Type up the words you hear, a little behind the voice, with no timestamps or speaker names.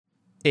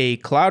A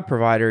cloud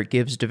provider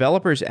gives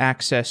developers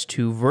access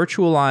to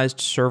virtualized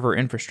server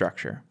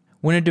infrastructure.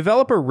 When a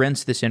developer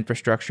rents this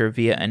infrastructure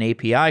via an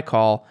API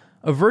call,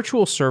 a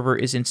virtual server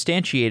is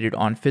instantiated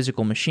on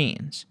physical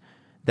machines.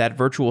 That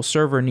virtual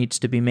server needs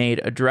to be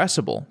made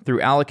addressable through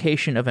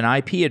allocation of an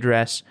IP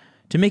address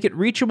to make it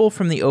reachable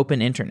from the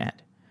open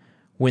internet.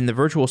 When the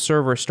virtual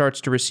server starts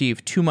to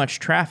receive too much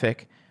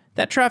traffic,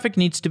 that traffic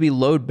needs to be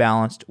load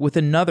balanced with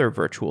another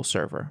virtual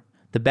server.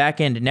 The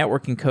back-end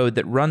networking code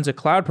that runs a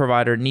cloud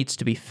provider needs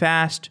to be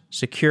fast,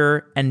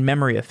 secure, and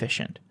memory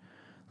efficient.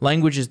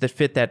 Languages that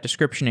fit that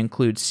description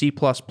include C++,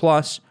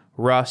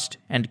 Rust,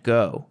 and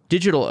Go.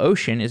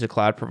 DigitalOcean is a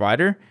cloud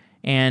provider,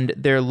 and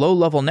their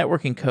low-level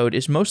networking code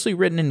is mostly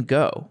written in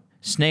Go.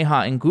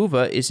 Sneha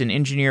Inguva is an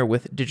engineer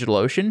with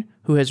DigitalOcean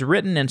who has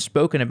written and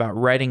spoken about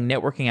writing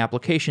networking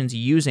applications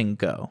using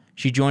Go.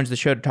 She joins the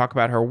show to talk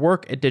about her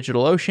work at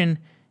DigitalOcean,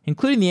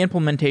 including the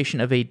implementation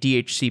of a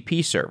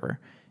DHCP server,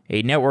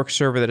 a network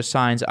server that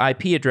assigns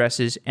IP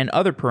addresses and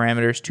other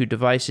parameters to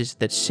devices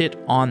that sit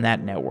on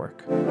that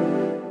network.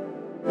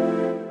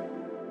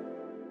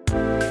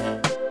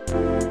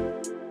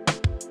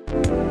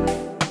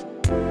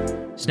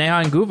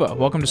 Sneha Inguva,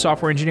 welcome to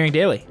Software Engineering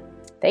Daily.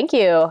 Thank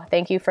you.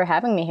 Thank you for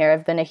having me here.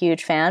 I've been a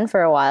huge fan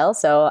for a while,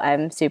 so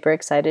I'm super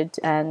excited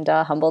and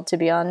humbled to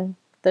be on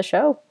the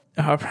show.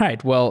 All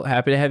right. Well,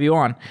 happy to have you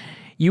on.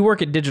 You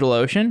work at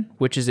DigitalOcean,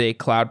 which is a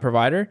cloud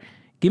provider.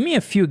 Give me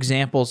a few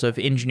examples of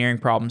engineering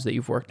problems that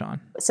you've worked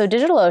on. So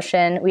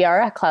DigitalOcean, we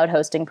are a cloud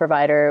hosting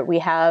provider. We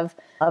have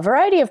a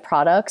variety of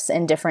products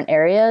in different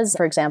areas,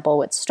 for example,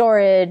 with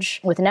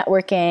storage, with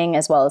networking,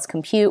 as well as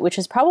compute, which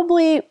is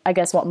probably, I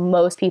guess, what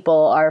most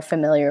people are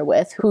familiar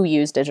with who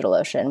use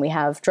DigitalOcean. We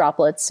have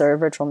droplets or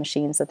virtual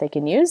machines that they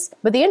can use.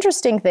 But the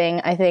interesting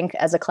thing, I think,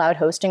 as a cloud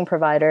hosting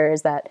provider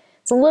is that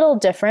it's a little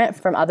different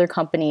from other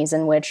companies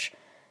in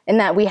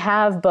that we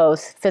have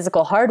both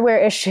physical hardware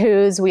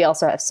issues, we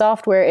also have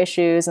software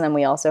issues, and then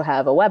we also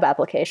have a web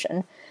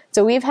application.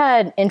 So we've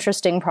had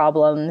interesting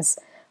problems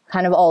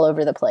kind of all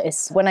over the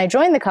place. When I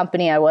joined the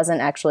company, I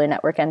wasn't actually a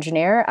network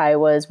engineer. I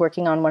was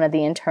working on one of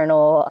the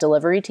internal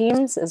delivery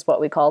teams, is what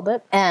we called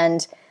it.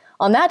 And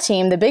on that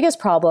team, the biggest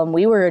problem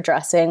we were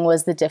addressing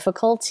was the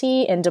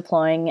difficulty in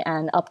deploying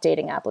and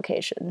updating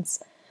applications.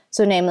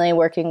 So namely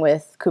working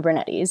with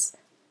Kubernetes.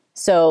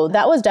 So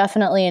that was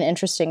definitely an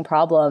interesting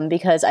problem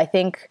because I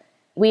think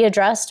we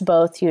addressed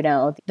both,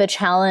 the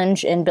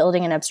challenge in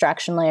building an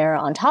abstraction layer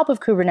on top of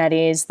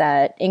Kubernetes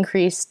that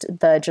increased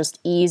the just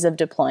ease of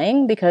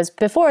deploying, because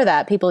before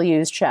that, people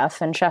used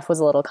Chef, and Chef was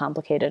a little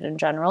complicated in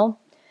general.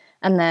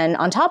 And then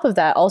on top of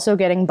that, also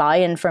getting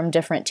buy-in from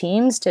different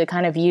teams to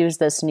kind of use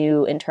this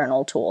new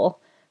internal tool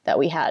that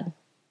we had.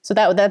 So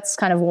that's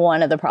kind of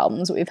one of the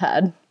problems we've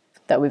had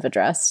that we've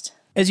addressed.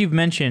 As you've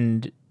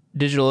mentioned,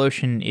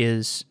 DigitalOcean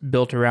is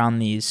built around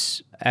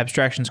these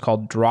abstractions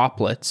called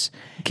droplets.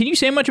 Can you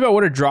say much about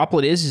what a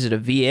droplet is? Is it a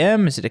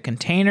VM? Is it a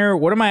container?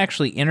 What am I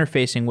actually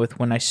interfacing with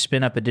when I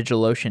spin up a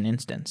DigitalOcean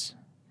instance?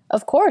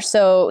 Of course.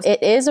 So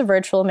it is a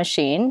virtual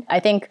machine. I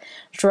think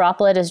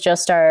droplet is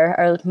just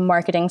our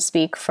marketing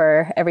speak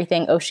for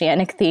everything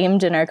oceanic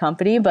themed in our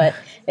company, but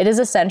it is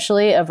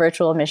essentially a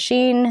virtual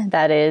machine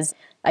that is,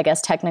 I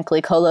guess,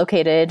 technically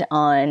co-located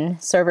on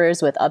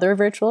servers with other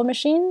virtual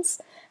machines.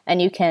 And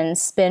you can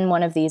spin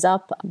one of these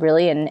up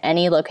really in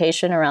any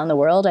location around the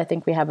world. I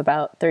think we have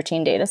about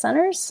 13 data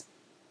centers.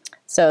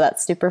 So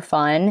that's super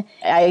fun.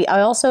 I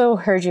also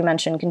heard you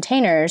mention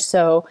containers.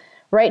 So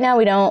right now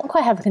we don't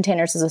quite have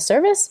containers as a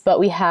service, but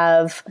we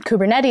have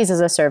Kubernetes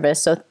as a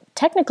service. So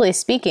technically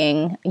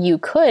speaking, you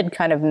could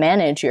kind of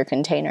manage your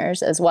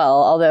containers as well,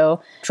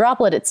 although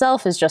Droplet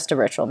itself is just a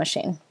virtual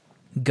machine.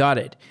 Got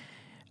it.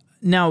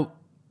 Now,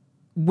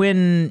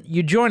 when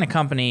you join a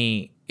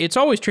company, it's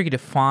always tricky to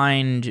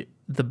find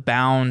the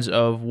bounds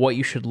of what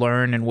you should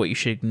learn and what you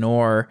should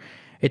ignore.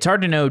 It's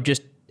hard to know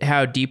just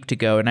how deep to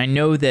go. And I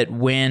know that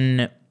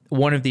when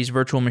one of these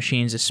virtual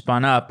machines is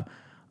spun up,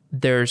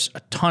 there's a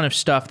ton of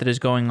stuff that is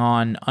going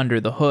on under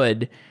the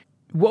hood.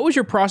 What was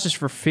your process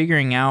for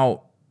figuring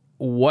out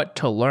what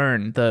to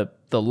learn, the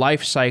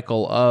life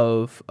cycle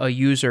of a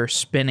user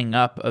spinning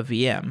up a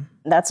VM?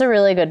 That's a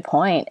really good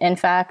point. In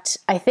fact,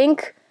 I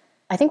think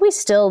we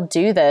still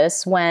do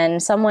this when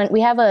for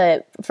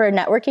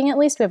networking at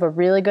least, we have a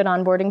really good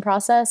onboarding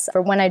process.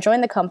 For when I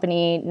joined the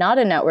company, not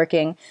in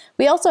networking,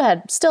 we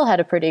also still had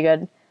a pretty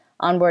good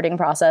onboarding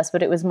process,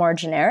 but it was more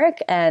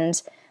generic.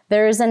 And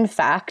there is, in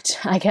fact,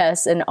 I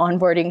guess, an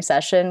onboarding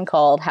session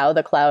called How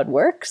the Cloud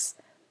Works,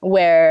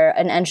 where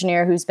an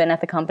engineer who's been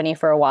at the company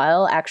for a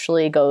while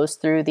actually goes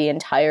through the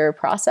entire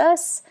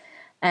process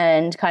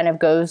and kind of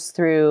goes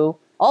through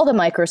all the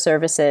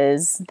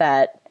microservices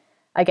that,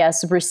 I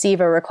guess, receive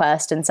a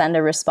request and send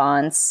a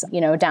response,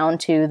 down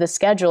to the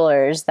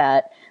schedulers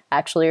that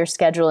actually are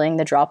scheduling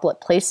the droplet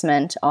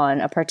placement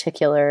on a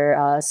particular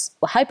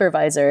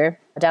hypervisor,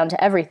 down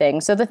to everything.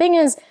 So the thing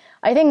is,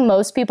 I think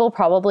most people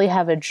probably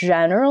have a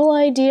general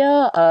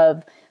idea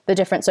of the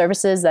different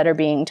services that are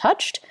being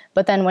touched.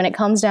 But then when it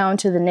comes down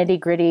to the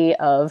nitty-gritty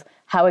of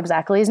how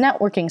exactly is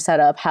networking set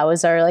up? How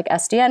is our like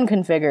SDN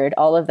configured?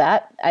 All of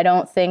that. I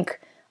don't think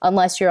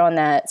unless you're on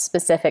that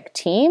specific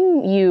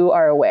team, you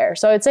are aware.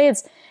 So I'd say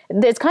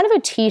it's kind of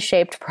a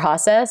T-shaped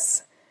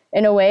process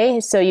in a way.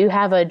 So you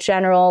have a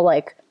general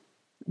like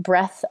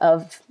breadth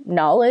of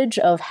knowledge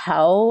of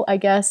how, I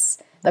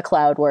guess, the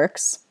cloud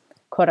works,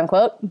 quote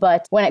unquote.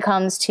 But when it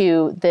comes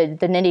to the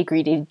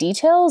nitty-gritty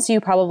details, you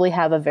probably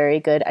have a very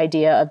good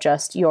idea of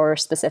just your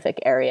specific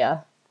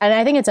area. And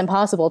I think it's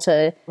impossible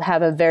to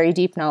have a very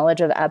deep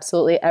knowledge of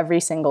absolutely every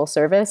single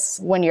service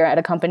when you're at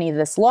a company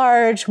this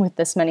large, with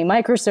this many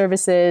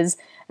microservices,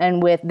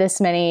 and with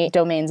this many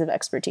domains of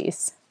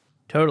expertise.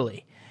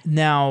 Totally.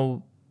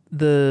 Now,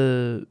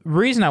 the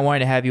reason I wanted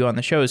to have you on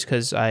the show is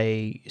because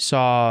I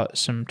saw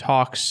some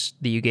talks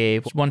that you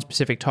gave, one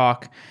specific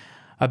talk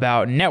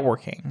about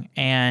networking.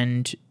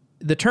 And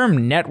the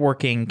term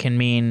networking can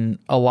mean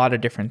a lot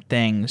of different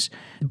things,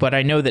 but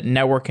I know that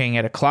networking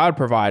at a cloud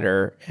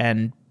provider,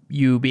 and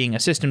you being a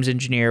systems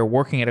engineer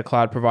working at a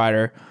cloud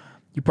provider,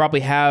 you probably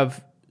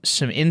have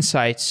some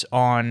insights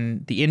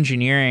on the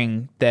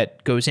engineering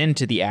that goes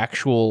into the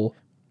actual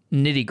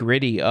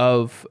nitty-gritty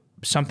of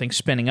something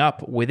spinning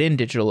up within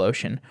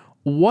DigitalOcean.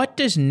 What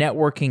does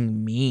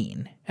networking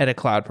mean at a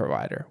cloud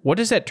provider? What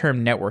does that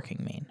term networking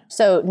mean?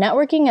 So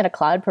networking at a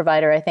cloud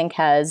provider, I think,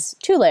 has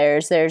two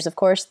layers. There's, of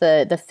course,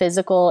 the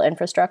physical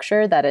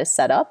infrastructure that is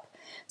set up.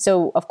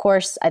 So, of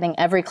course, I think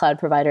every cloud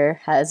provider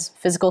has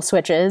physical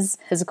switches,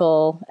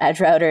 physical edge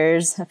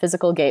routers, a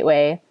physical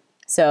gateway.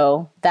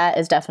 So that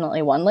is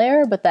definitely one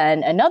layer. But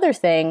then another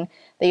thing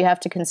that you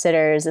have to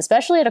consider is,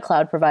 especially at a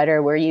cloud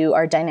provider where you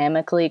are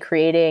dynamically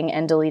creating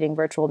and deleting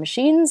virtual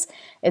machines,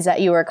 is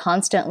that you are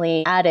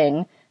constantly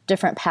adding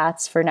different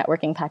paths for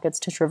networking packets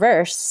to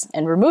traverse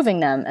and removing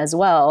them as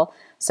well.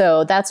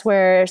 So that's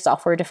where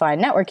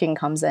software-defined networking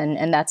comes in,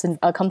 and that's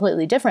a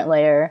completely different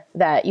layer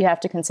that you have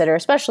to consider,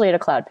 especially at a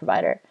cloud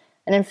provider.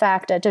 And in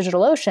fact, at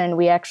DigitalOcean,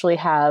 we actually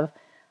have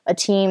a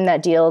team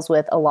that deals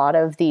with a lot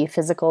of the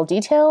physical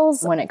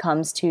details when it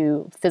comes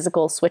to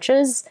physical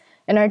switches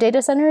in our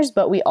data centers,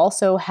 but we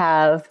also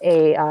have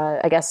a,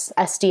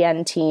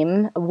 SDN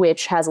team,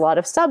 which has a lot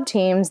of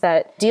sub-teams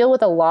that deal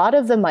with a lot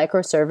of the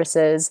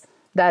microservices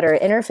that are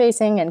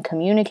interfacing and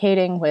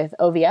communicating with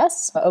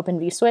OVS, Open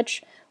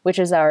vSwitch, which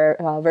is our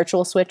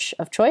virtual switch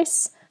of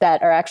choice,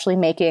 that are actually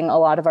making a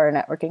lot of our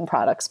networking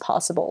products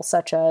possible,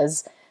 such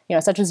as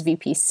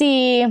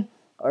VPC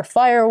or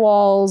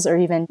firewalls or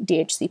even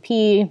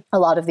DHCP, a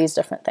lot of these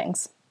different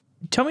things.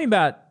 Tell me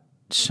about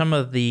some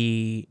of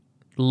the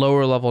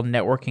lower level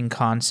networking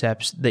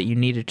concepts that you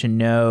needed to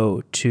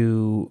know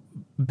to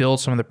build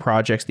some of the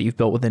projects that you've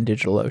built within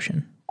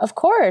DigitalOcean. Of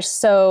course.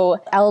 So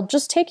I'll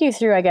just take you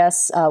through,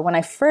 when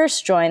I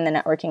first joined the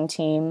networking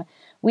team,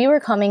 we were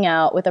coming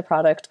out with a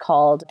product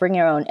called Bring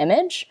Your Own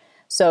Image.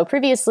 So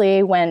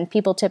previously, when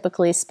people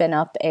typically spin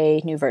up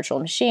a new virtual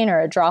machine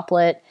or a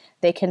droplet,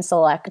 they can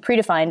select a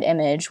predefined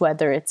image,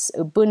 whether it's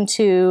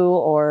Ubuntu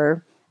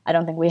or, I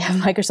don't think we have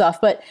Microsoft,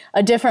 but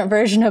a different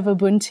version of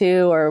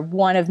Ubuntu or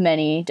one of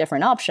many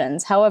different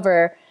options.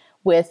 However,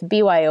 with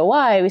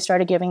BYOI, we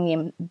started giving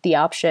them the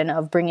option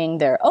of bringing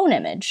their own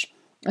image.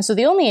 So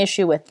the only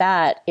issue with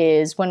that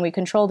is when we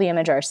control the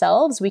image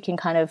ourselves, we can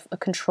kind of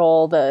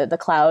control the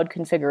cloud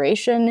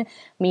configuration,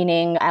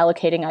 meaning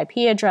allocating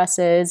IP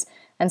addresses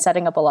and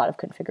setting up a lot of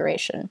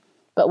configuration.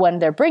 But when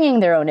they're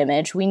bringing their own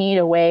image, we need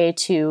a way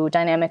to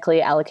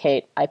dynamically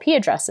allocate IP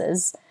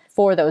addresses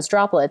for those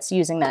droplets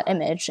using that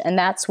image. And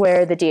that's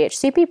where the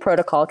DHCP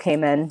protocol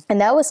came in. And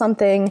that was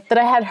something that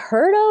I had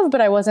heard of, but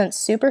I wasn't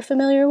super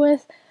familiar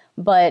with.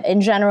 But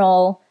in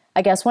general,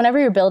 I guess whenever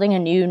you're building a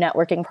new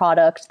networking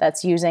product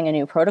that's using a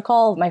new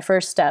protocol, my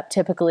first step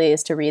typically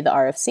is to read the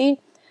RFC.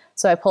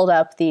 So I pulled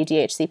up the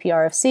DHCP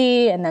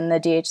RFC and then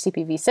the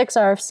DHCP v6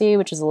 RFC,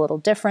 which is a little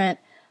different,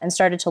 and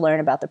started to learn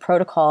about the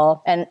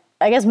protocol. And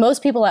I guess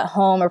most people at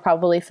home are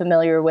probably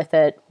familiar with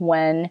it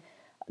when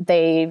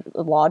they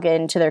log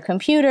into their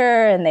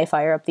computer and they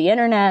fire up the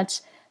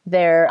internet.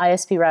 Their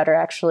ISP router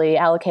actually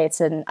allocates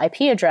an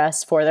IP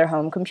address for their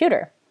home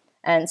computer.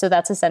 And so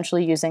that's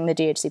essentially using the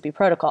DHCP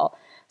protocol.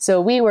 So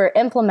we were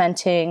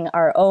implementing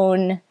our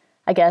own,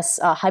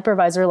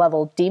 hypervisor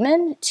level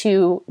daemon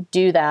to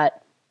do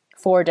that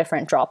for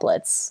different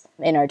droplets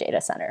in our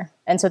data center.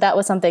 And so that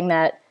was something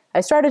that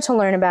I started to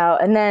learn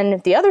about. And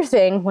then the other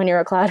thing when you're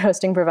a cloud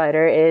hosting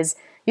provider is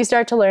you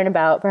start to learn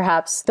about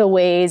perhaps the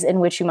ways in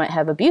which you might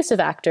have abusive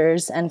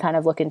actors and kind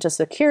of look into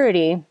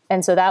security.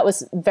 And so that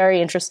was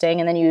very interesting.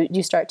 And then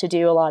you start to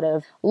do a lot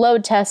of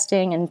load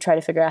testing and try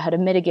to figure out how to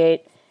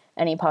mitigate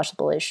any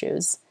possible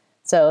issues.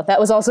 So that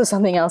was also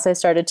something else I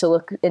started to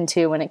look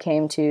into when it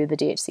came to the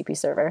DHCP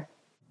server.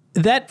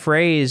 That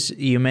phrase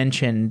you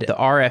mentioned, the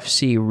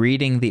RFC,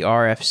 reading the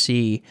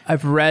RFC,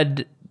 I've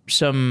read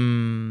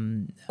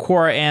some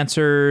Quora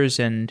answers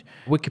and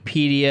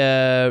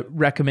Wikipedia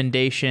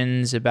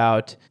recommendations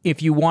about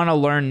if you want to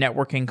learn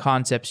networking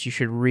concepts, you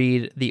should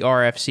read the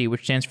RFC,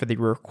 which stands for the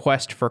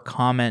Request for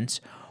Comments.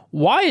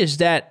 Why is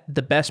that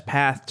the best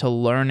path to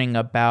learning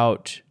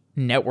about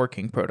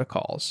networking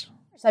protocols?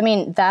 I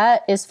mean,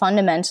 that is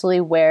fundamentally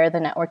where the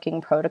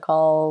networking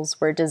protocols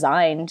were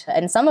designed.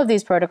 And some of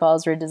these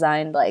protocols were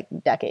designed like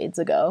decades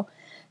ago.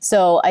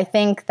 So I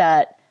think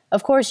that,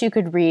 of course, you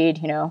could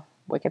read,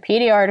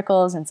 Wikipedia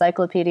articles,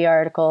 encyclopedia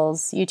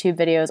articles, YouTube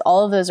videos,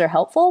 all of those are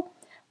helpful.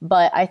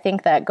 But I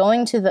think that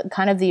going to the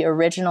kind of the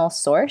original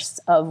source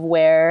of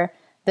where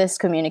this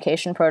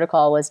communication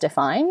protocol was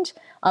defined.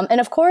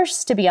 And of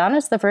course, to be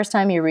honest, the first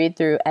time you read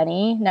through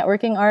any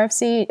networking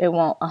RFC, it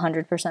won't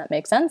 100%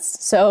 make sense.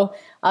 So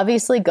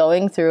obviously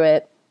going through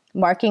it,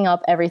 marking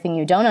up everything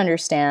you don't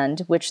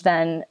understand,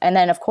 and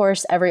then of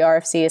course, every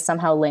RFC is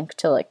somehow linked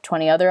to like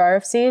 20 other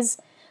RFCs.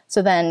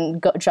 So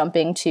then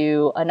jumping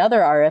to another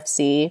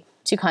RFC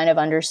to kind of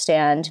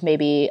understand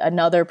maybe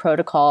another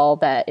protocol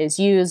that is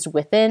used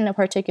within a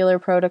particular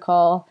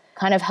protocol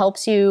kind of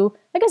helps you,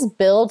 I guess,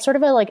 build sort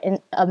of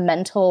a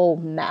mental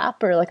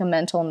map or like a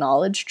mental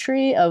knowledge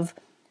tree of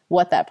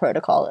what that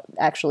protocol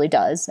actually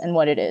does and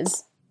what it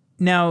is.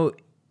 Now,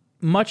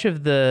 much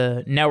of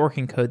the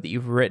networking code that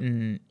you've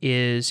written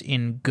is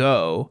in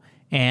Go,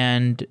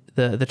 and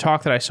the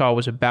talk that I saw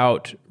was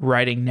about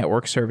writing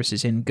network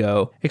services in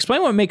Go.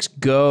 Explain what makes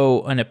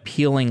Go an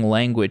appealing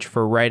language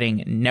for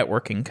writing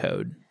networking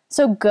code.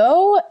 So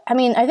Go, I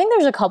mean, I think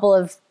there's a couple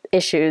of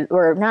issues,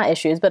 or not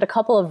issues, but a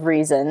couple of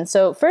reasons.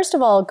 So first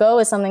of all, Go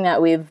is something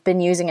that we've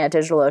been using at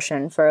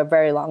DigitalOcean for a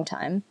very long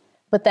time.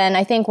 But then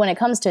I think when it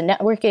comes to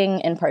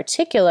networking in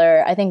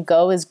particular, I think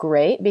Go is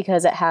great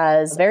because it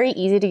has very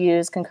easy to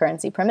use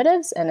concurrency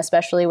primitives. And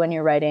especially when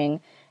you're writing,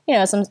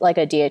 some like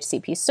a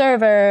DHCP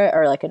server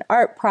or like an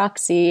ARP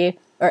proxy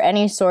or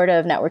any sort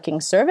of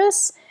networking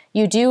service,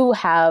 you do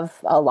have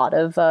a lot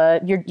of,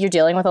 you're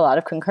dealing with a lot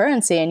of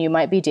concurrency, and you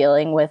might be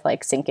dealing with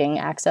like syncing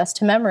access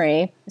to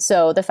memory.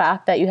 So the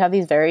fact that you have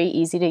these very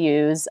easy to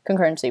use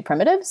concurrency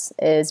primitives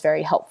is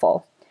very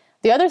helpful.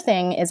 The other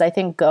thing is I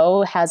think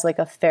Go has like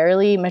a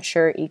fairly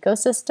mature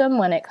ecosystem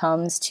when it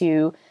comes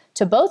to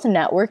both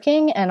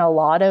networking and a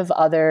lot of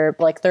other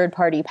like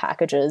third-party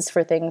packages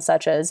for things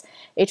such as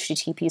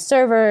HTTP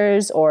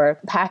servers or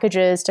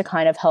packages to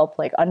kind of help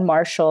like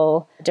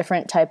unmarshal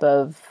different type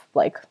of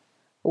like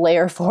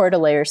layer 4 to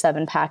layer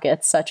 7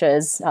 packets such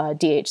as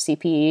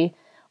DHCP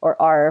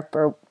or ARP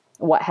or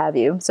what have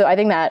you. So I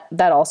think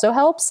that also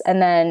helps.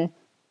 And then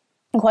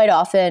quite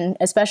often,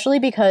 especially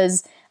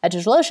because at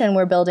DigitalOcean,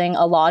 we're building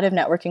a lot of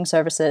networking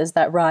services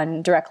that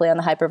run directly on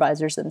the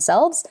hypervisors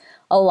themselves.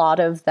 A lot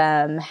of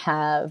them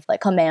have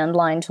like command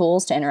line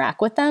tools to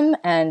interact with them.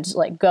 And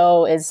like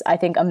Go is, I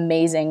think,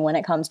 amazing when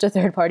it comes to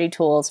third-party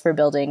tools for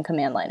building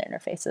command line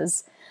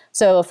interfaces.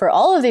 So for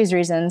all of these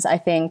reasons, I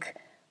think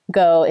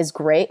Go is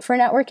great for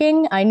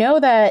networking. I know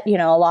that, a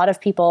lot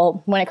of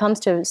people, when it comes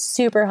to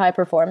super high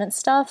performance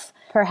stuff,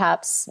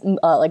 perhaps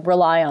like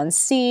rely on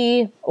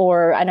C,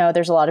 or I know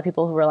there's a lot of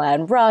people who rely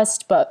on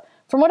Rust, but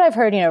from what I've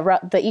heard,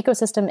 the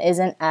ecosystem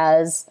isn't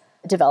as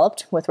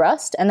developed with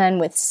Rust. And then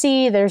with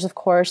C, there's of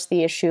course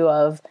the issue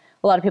of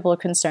a lot of people are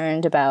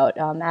concerned about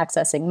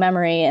accessing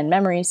memory and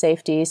memory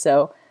safety.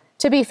 So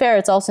to be fair,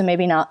 it's also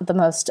maybe not the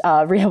most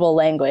readable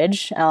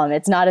language.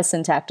 It's not as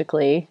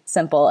syntactically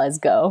simple as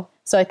Go.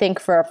 So I think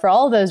for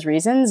all of those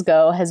reasons,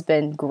 Go has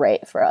been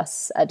great for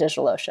us at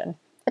DigitalOcean.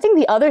 I think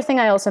the other thing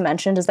I also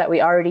mentioned is that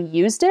we already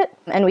used it,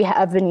 and we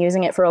have been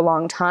using it for a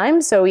long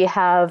time. So we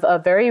have a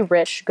very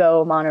rich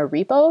Go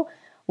monorepo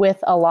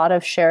with a lot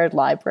of shared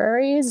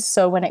libraries.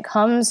 So when it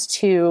comes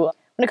to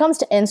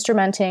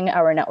instrumenting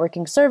our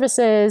networking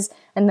services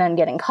and then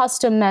getting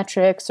custom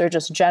metrics or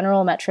just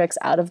general metrics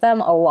out of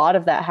them, a lot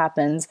of that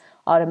happens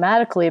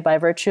automatically by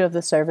virtue of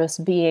the service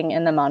being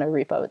in the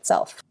monorepo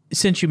itself.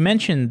 Since you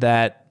mentioned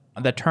that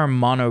the term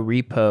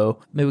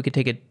monorepo, maybe we could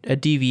take a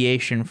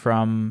deviation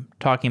from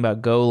talking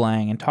about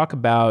Golang and talk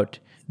about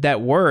that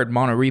word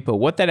monorepo,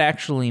 what that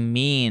actually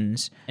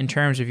means in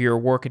terms of your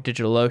work at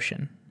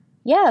DigitalOcean.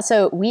 Yeah,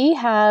 so we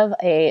have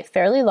a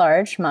fairly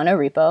large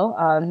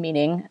monorepo,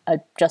 meaning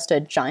just a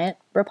giant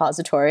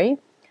repository.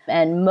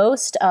 And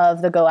most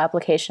of the Go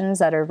applications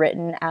that are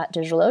written at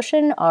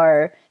DigitalOcean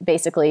are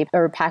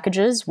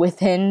packages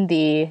within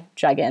the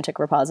gigantic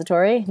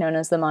repository known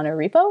as the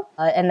monorepo.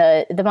 And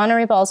the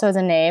monorepo also has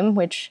a name,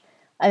 which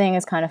I think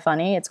is kind of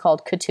funny. It's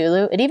called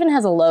Cthulhu. It even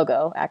has a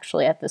logo,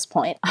 actually, at this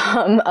point,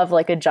 of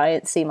like a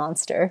giant sea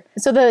monster.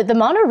 So the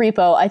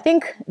monorepo, I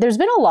think there's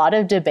been a lot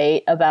of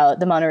debate about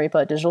the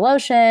monorepo at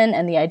DigitalOcean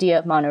and the idea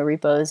of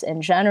monorepos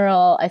in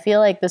general. I feel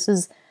like this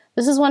is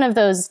one of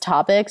those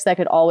topics that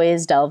could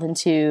always delve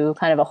into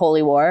kind of a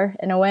holy war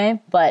in a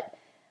way. But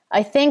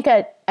I think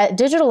at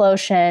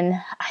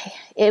DigitalOcean,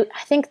 I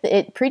think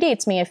it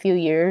predates me a few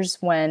years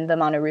when the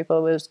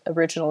monorepo was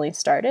originally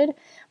started.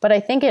 But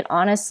I think it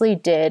honestly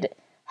did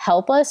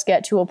help us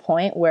get to a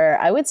point where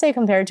I would say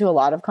compared to a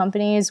lot of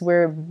companies,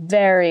 we're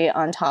very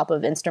on top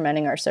of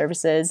instrumenting our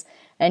services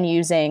and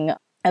using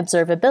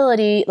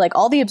observability, like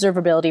all the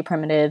observability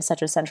primitives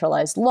such as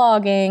centralized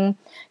logging,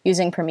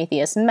 using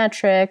Prometheus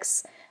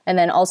metrics, and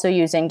then also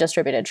using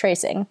distributed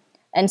tracing.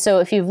 And so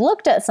if you've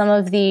looked at some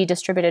of the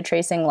distributed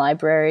tracing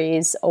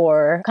libraries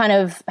or kind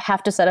of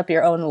have to set up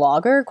your own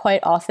logger,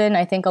 quite often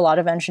I think a lot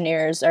of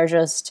engineers are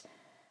just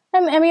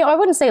I mean, I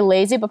wouldn't say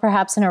lazy, but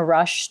perhaps in a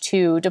rush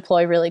to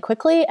deploy really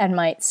quickly and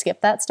might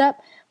skip that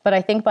step. But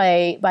I think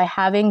by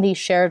having these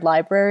shared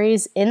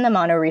libraries in the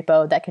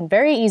monorepo that can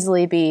very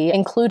easily be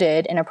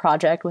included in a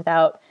project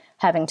without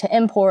having to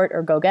import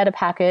or go get a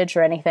package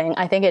or anything,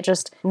 I think it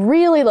just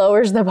really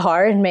lowers the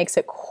bar and makes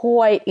it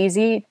quite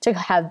easy to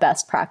have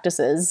best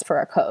practices for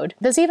our code.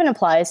 This even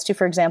applies to,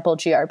 for example,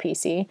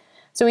 gRPC.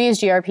 So we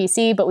use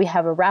gRPC, but we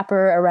have a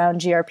wrapper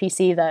around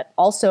gRPC that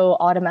also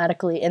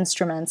automatically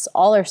instruments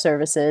all our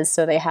services,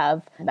 so they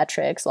have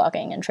metrics,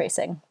 logging, and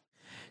tracing.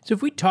 So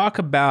if we talk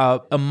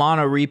about a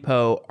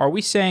monorepo, are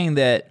we saying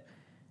that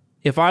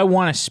if I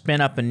want to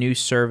spin up a new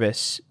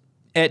service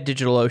at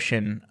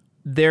DigitalOcean,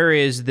 there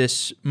is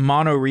this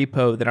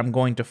monorepo that I'm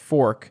going to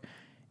fork,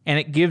 and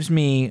it gives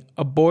me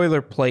a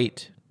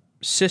boilerplate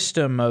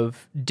system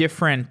of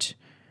different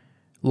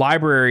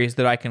libraries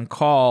that I can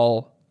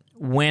call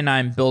when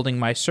I'm building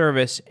my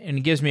service, and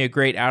it gives me a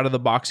great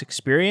out-of-the-box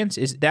experience?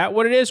 Is that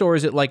what it is, or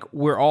is it like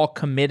we're all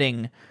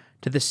committing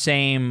to the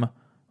same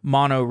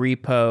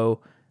monorepo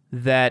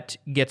that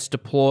gets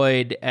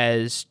deployed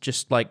as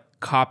just like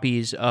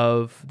copies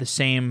of the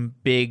same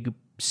big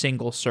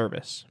single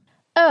service?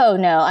 Oh,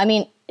 no. I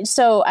mean,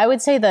 so I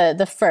would say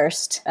the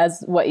first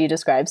as what you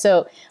described.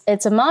 So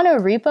it's a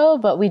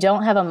monorepo, but we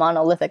don't have a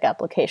monolithic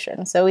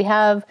application. So we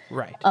have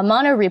a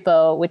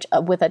monorepo which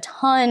with a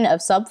ton of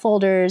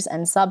subfolders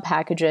and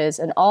subpackages,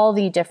 and all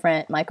the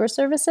different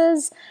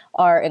microservices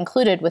are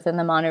included within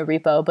the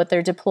monorepo, but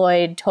they're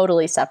deployed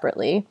totally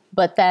separately.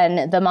 But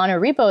then the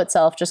monorepo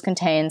itself just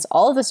contains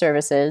all of the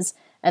services,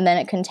 and then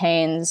it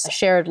contains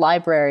shared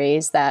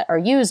libraries that are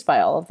used by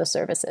all of the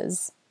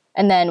services.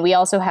 And then we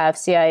also have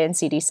CI and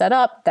CD set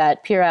up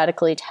that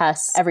periodically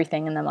tests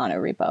everything in the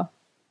monorepo.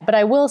 But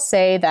I will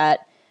say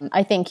that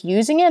I think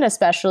using it,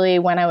 especially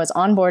when I was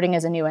onboarding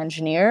as a new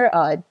engineer,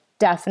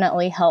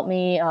 definitely helped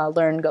me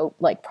learn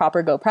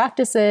proper Go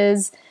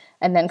practices,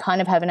 and then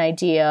kind of have an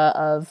idea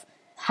of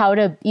how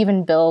to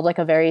even build like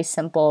a very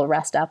simple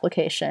REST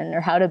application,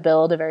 or how to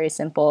build a very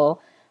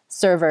simple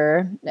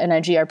server in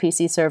a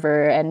gRPC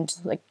server and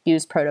like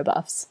use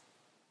protobufs,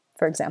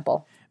 for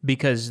example.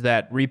 Because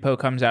that repo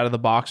comes out of the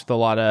box with a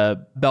lot of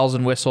bells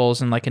and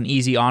whistles and like an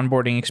easy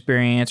onboarding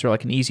experience, or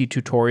like an easy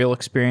tutorial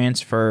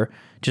experience for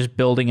just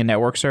building a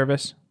network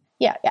service?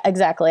 Yeah,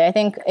 exactly. I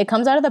think it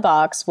comes out of the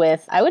box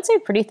with, I would say,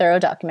 pretty thorough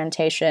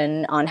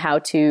documentation on how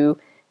to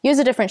use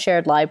the different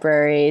shared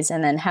libraries,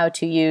 and then how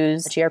to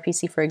use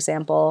gRPC, for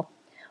example.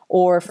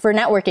 Or for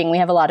networking, we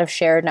have a lot of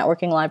shared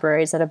networking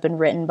libraries that have been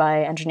written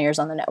by engineers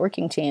on the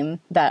networking team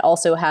that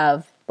also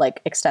have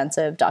like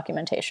extensive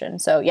documentation.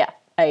 So yeah,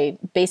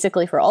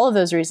 basically, for all of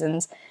those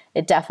reasons,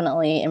 it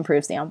definitely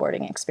improves the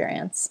onboarding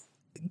experience.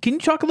 Can you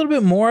talk a little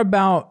bit more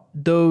about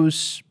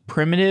those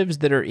primitives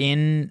that are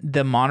in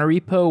the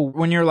monorepo?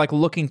 When you're like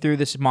looking through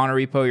this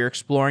monorepo, you're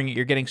exploring it,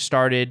 you're getting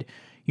started,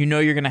 you know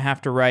you're going to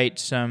have to write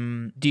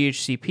some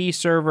DHCP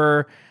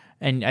server,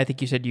 and I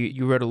think you said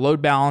you wrote a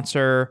load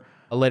balancer.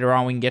 Later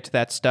on, we can get to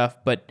that stuff,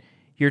 but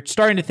you're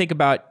starting to think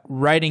about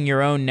writing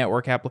your own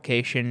network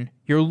application.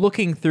 You're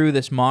looking through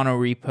this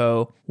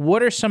monorepo.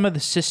 What are some of the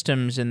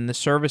systems and the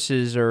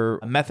services or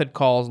method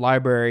calls,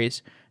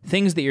 libraries,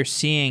 things that you're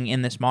seeing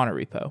in this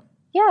monorepo?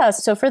 Yeah,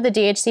 so for the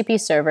DHCP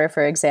server,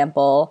 for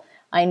example,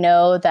 I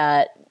know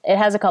that it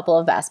has a couple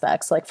of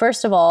aspects. Like,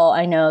 first of all,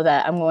 I know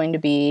that I'm going to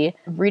be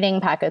reading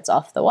packets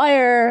off the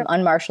wire,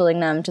 unmarshalling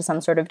them to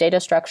some sort of data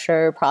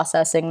structure,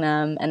 processing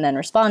them, and then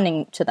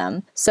responding to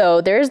them.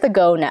 So there's the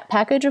Go net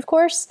package, of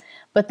course.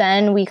 But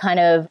then we kind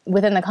of,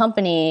 within the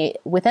company,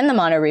 within the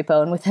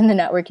monorepo and within the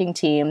networking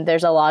team,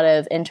 there's a lot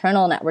of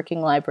internal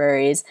networking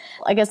libraries.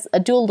 I guess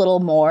do a little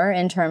more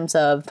in terms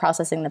of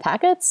processing the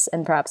packets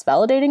and perhaps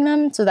validating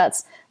them. So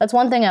that's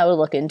one thing I would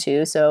look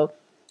into. So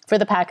for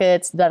the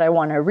packets that I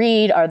want to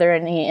read, are there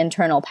any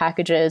internal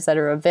packages that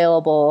are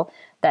available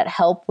that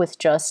help with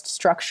just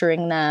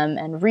structuring them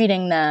and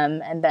reading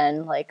them, and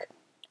then like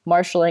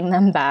marshaling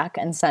them back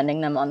and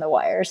sending them on the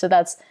wire? So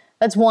that's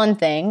one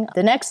thing.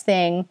 The next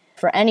thing,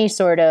 for any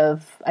sort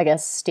of, I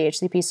guess,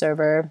 DHCP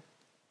server,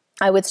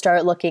 I would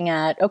start looking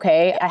at,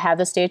 okay, I have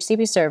this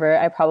DHCP server.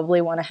 I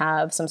probably want to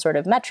have some sort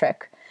of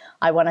metric.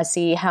 I want to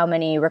see how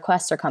many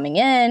requests are coming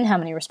in, how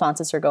many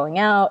responses are going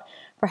out,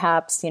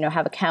 perhaps,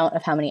 have a count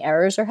of how many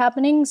errors are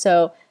happening.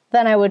 So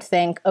then I would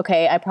think,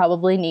 okay, I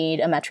probably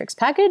need a metrics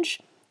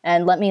package.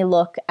 And let me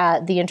look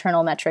at the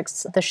internal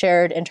metrics, the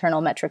shared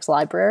internal metrics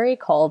library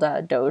called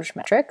Doge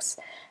metrics,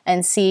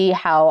 and see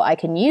how I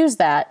can use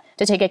that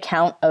to take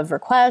account of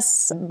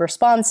requests,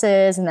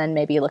 responses, and then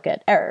maybe look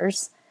at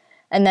errors.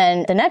 And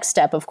then the next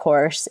step, of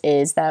course,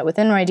 is that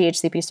within my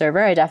DHCP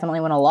server, I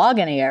definitely want to log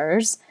any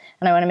errors.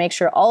 And I want to make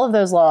sure all of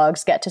those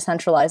logs get to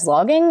centralized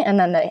logging, and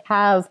then they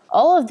have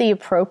all of the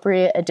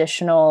appropriate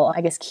additional,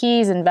 I guess,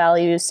 keys and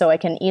values so I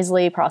can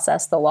easily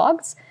process the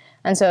logs.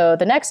 And so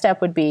the next step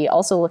would be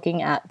also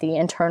looking at the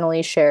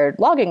internally shared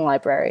logging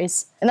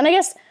libraries. And then I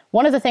guess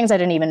one of the things I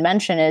didn't even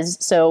mention is,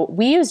 so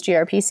we use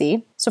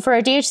gRPC. So for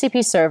our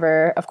DHCP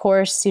server, of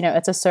course,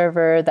 it's a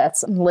server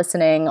that's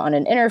listening on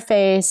an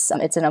interface.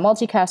 It's in a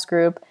multicast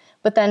group.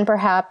 But then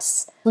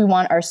perhaps we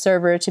want our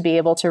server to be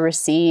able to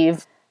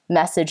receive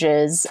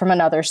messages from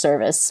another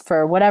service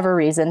for whatever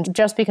reason,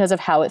 just because of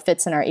how it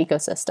fits in our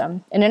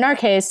ecosystem. And in our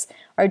case,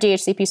 our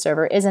DHCP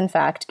server is in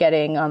fact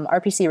getting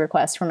RPC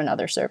requests from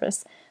another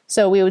service.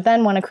 So we would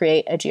then want to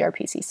create a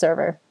gRPC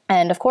server.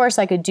 And of course,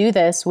 I could do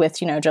this with,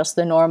 just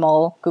the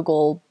normal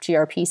Google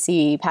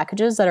gRPC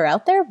packages that are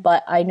out there.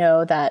 But I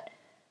know that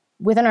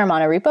within our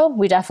monorepo,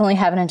 we definitely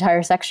have an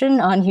entire section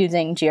on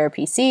using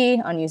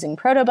gRPC, on using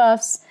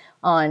protobufs,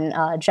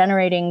 on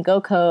generating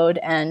Go code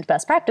and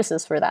best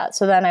practices for that.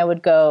 So then I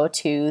would go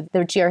to the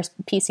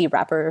gRPC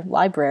wrapper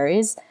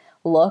libraries,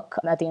 look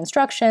at the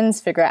instructions,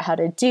 figure out how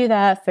to do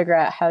that, figure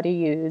out how to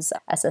use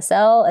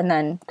SSL, and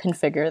then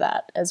configure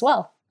that as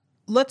well.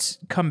 Let's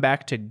come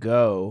back to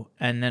Go,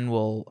 and then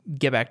we'll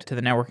get back to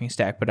the networking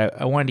stack. But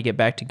I wanted to get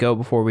back to Go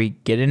before we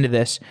get into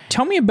this.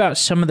 Tell me about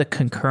some of the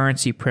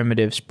concurrency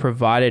primitives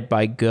provided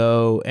by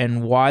Go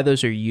and why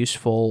those are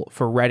useful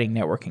for writing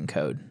networking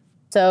code.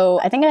 So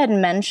I think I had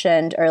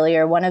mentioned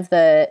earlier, one of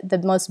the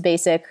most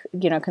basic,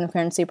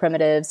 concurrency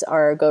primitives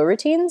are Go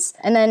routines.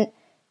 And then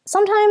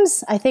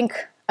sometimes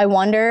I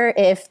wonder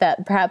if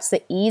that perhaps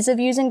the ease of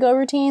using Go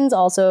routines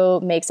also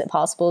makes it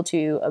possible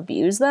to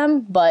abuse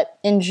them. But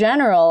in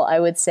general,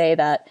 I would say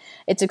that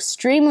it's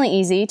extremely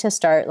easy to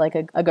start like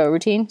a Go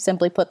routine.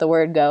 Simply put the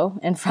word Go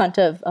in front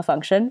of a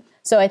function.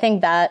 So I think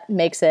that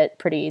makes it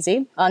pretty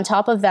easy. On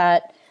top of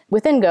that,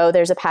 within Go,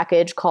 there's a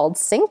package called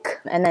sync,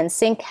 and then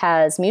sync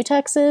has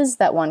mutexes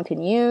that one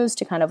can use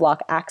to kind of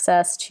lock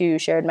access to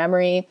shared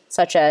memory,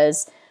 such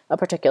as a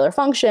particular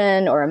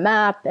function or a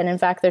map. And in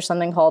fact, there's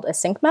something called a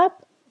sync map.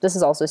 This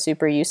is also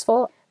super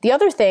useful. The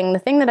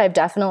thing that I've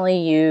definitely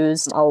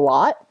used a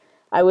lot,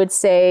 I would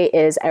say,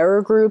 is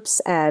error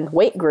groups and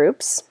wait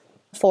groups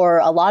for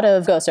a lot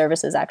of Go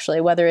services, actually,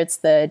 whether it's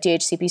the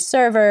DHCP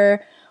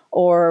server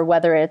or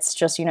whether it's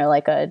just,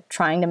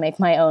 trying to make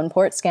my own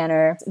port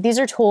scanner. These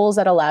are tools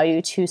that allow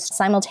you to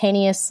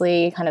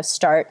simultaneously kind of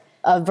start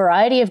a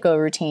variety of Go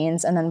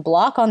routines and then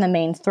block on the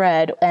main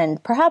thread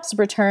and perhaps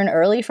return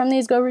early from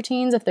these Go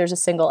routines if there's a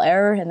single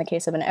error in the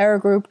case of an error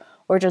group,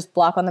 or just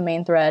block on the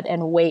main thread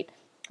and wait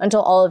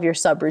until all of your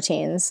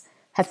subroutines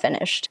have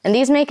finished. And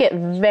these make it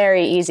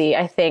very easy,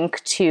 I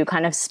think, to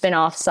kind of spin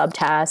off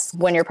subtasks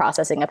when you're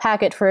processing a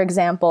packet, for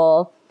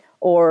example,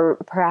 or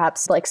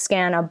perhaps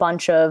scan a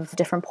bunch of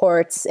different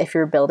ports if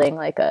you're building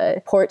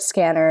a port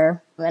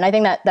scanner. And I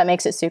think that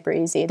makes it super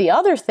easy. The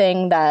other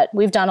thing that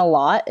we've done a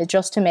lot,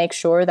 just to make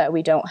sure that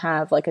we don't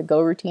have a Go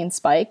routine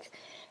spike,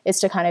 is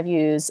to kind of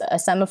use a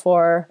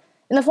semaphore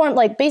in the form,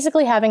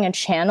 basically having a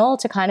channel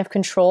to kind of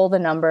control the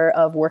number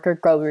of worker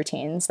Go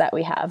routines that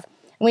we have.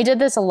 And we did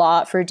this a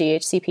lot for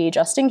DHCP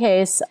just in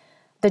case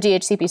the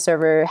DHCP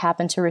server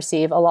happened to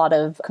receive a lot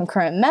of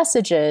concurrent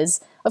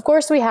messages. Of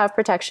course, we have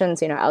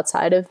protections,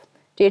 outside of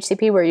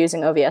DHCP. We're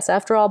using OVS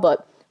after all,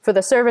 but for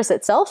the service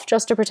itself,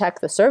 just to protect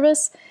the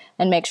service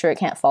and make sure it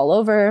can't fall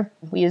over,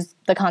 we use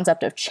the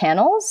concept of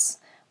channels,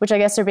 which I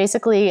guess are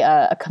basically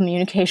a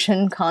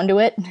communication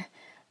conduit,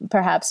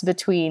 perhaps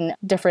between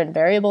different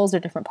variables or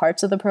different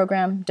parts of the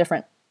program,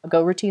 different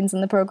Go routines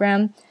in the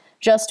program,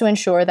 just to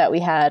ensure that we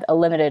had a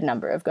limited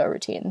number of Go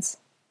routines.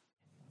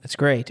 That's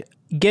great.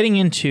 Getting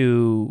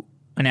into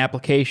an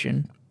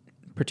application,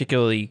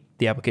 particularly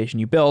the application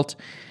you built,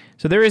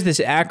 so there is this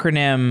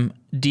acronym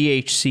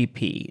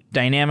DHCP,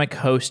 Dynamic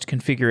Host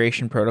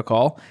Configuration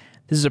Protocol.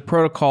 This is a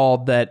protocol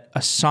that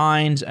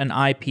assigns an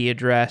IP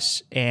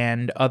address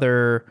and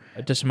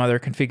some other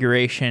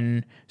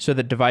configuration so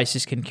that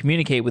devices can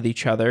communicate with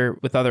each other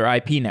with other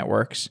IP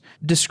networks.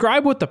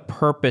 Describe what the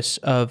purpose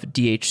of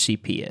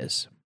DHCP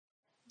is.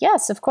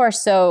 Yes, of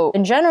course. So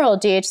in general,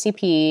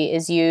 DHCP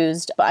is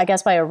used, I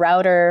guess, by a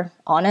router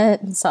on a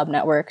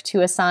subnetwork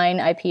to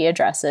assign IP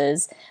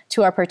addresses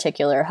to a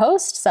particular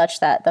host such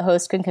that the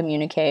host can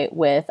communicate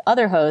with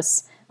other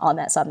hosts on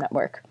that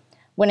subnetwork.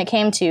 When it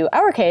came to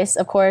our case,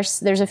 of course,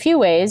 there's a few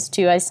ways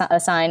to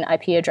assign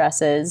IP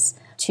addresses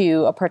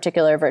to a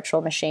particular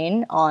virtual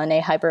machine on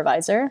a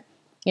hypervisor,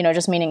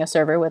 just meaning a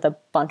server with a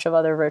bunch of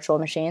other virtual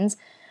machines.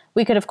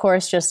 We could, of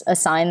course, just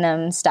assign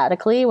them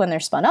statically when they're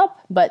spun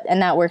up,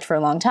 and that worked for a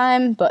long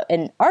time. But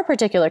in our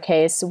particular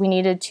case, we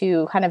needed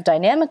to kind of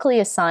dynamically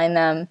assign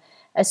them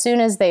as soon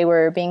as they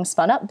were being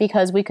spun up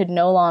because we could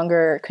no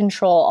longer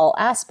control all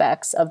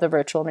aspects of the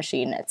virtual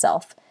machine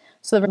itself.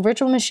 So the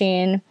virtual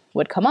machine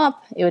would come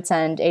up, it would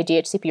send a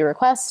DHCP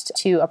request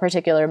to a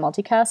particular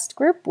multicast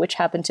group, which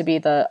happened to be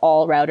the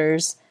all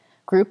routers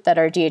group that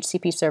our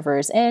DHCP server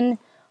is in,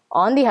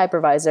 on the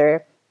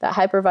hypervisor. That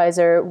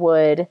hypervisor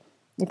would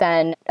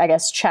then, I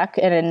guess, check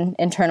in an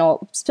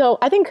internal. So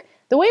I think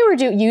the way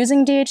we're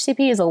using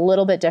DHCP is a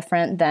little bit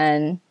different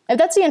than,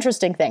 that's the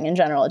interesting thing in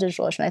general at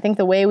DigitalOcean. I think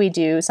the way we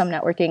do some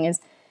networking is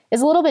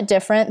a little bit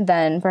different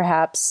than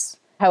perhaps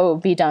how it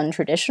would be done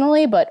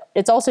traditionally, but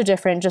it's also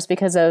different just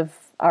because of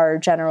our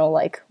general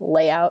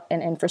layout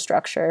and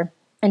infrastructure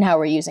and how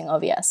we're using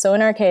OVS. So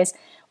in our case,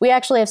 we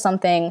actually have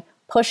something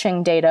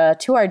pushing data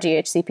to our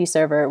DHCP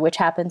server, which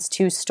happens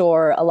to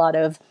store a lot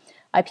of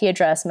IP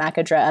address, MAC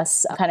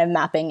address kind of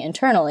mapping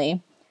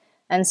internally.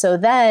 And so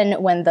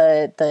then when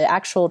the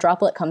actual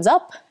droplet comes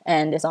up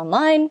and is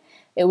online,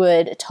 it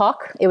would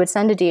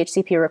send a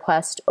DHCP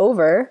request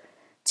over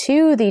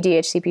to the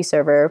DHCP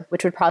server,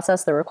 which would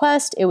process the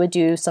request. It would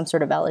do some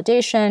sort of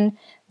validation.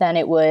 Then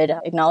it would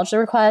acknowledge the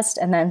request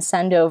and then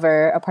send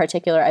over a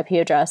particular IP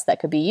address that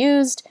could be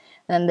used.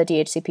 And the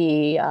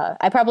DHCP,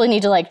 I probably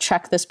need to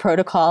check this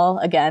protocol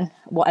again.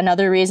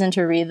 Another reason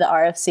to read the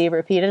RFC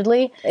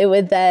repeatedly. It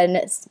would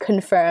then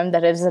confirm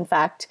that it is in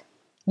fact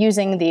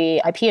using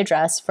the IP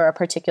address for a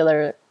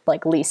particular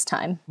lease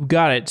time.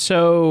 Got it.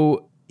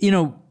 So,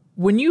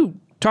 when you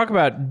talk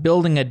about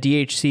building a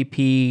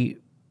DHCP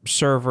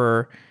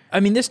server,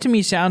 this to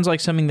me sounds like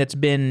something that's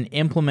been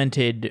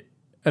implemented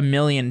a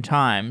million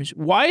times.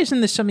 Why isn't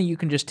this something you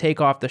can just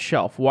take off the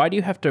shelf? Why do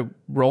you have to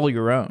roll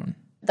your own?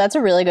 That's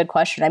a really good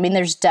question.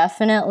 There's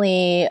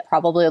definitely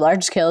probably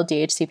large-scale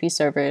DHCP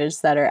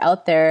servers that are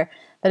out there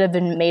that have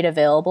been made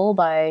available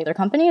by other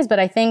companies. But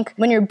I think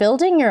when you're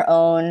building your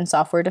own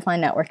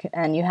software-defined network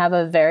and you have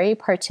a very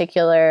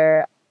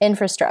particular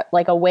infrastructure,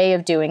 a way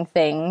of doing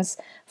things.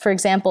 For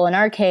example, in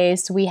our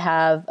case, we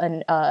have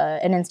an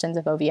instance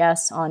of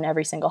OVS on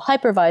every single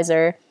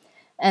hypervisor,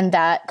 and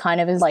that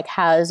kind of is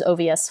has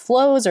OVS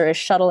flows or is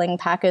shuttling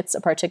packets a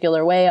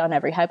particular way on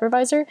every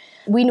hypervisor.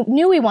 We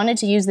knew we wanted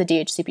to use the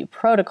DHCP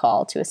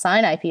protocol to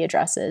assign IP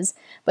addresses,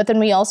 but then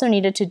we also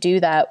needed to do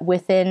that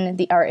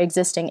within our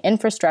existing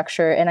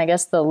infrastructure in, I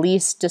guess, the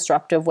least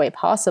disruptive way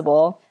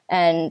possible.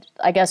 And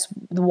I guess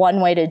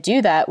one way to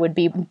do that would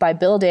be by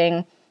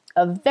building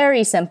a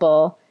very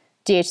simple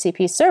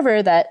DHCP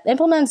server that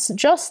implements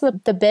just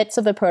the bits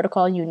of the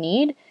protocol you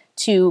need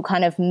to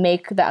kind of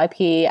make the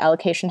IP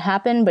allocation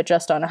happen, but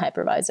just on a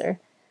hypervisor.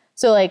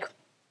 So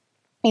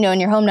in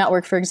your home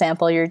network, for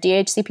example, your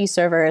DHCP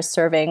server is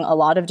serving a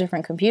lot of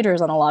different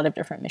computers on a lot of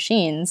different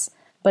machines.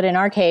 But in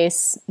our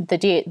case,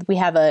 we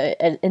have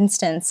an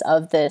instance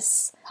of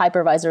this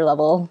hypervisor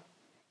level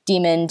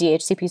daemon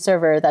DHCP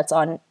server that's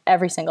on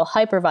every single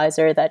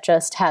hypervisor that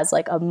just has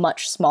a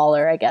much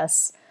smaller, I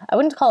guess, I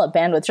wouldn't call it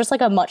bandwidth, just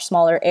a much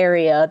smaller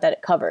area that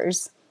it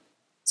covers.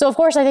 So of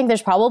course, I think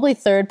there's probably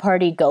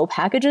third-party Go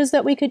packages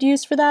that we could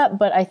use for that,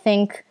 but I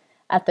think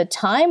at the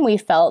time we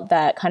felt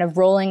that kind of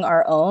rolling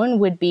our own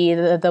would be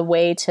the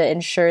way to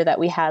ensure that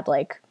we had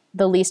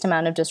the least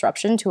amount of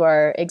disruption to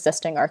our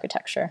existing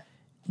architecture.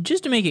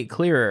 Just to make it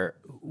clearer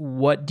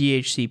what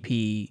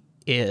DHCP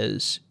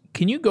is,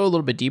 can you go a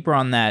little bit deeper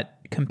on that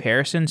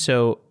comparison?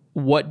 So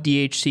what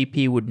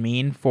DHCP would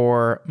mean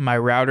for my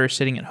router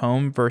sitting at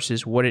home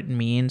versus what it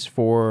means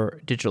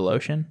for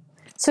DigitalOcean?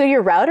 So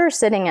your router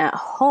sitting at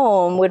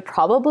home would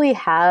probably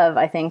have,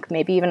 I think,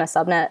 maybe even a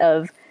subnet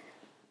of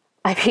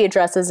IP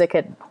addresses it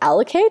could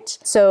allocate.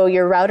 So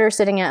your router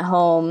sitting at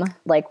home,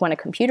 when a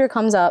computer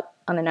comes up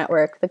on the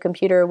network, the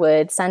computer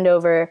would send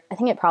over, I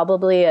think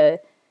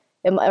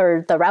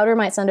or the router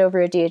might send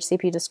over a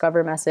DHCP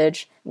discover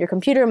message. Your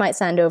computer might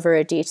send over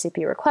a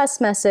DHCP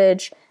request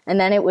message, and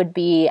then it would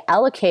be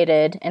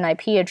allocated an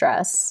IP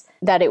address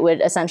that it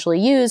would essentially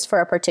use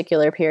for a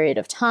particular period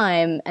of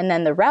time. And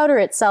then the router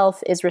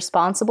itself is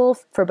responsible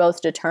for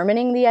both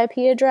determining the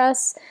IP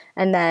address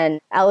and then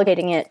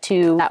allocating it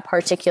to that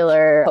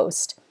particular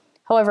host.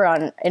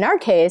 However, in our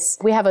case,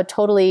 we have a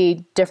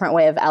totally different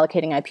way of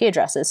allocating IP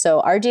addresses.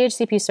 So our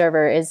DHCP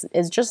server is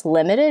just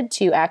limited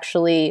to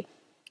actually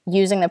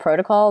using the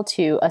protocol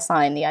to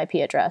assign the IP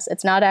address.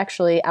 It's not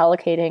actually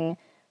allocating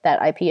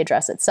that IP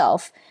address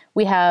itself.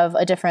 We have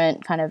a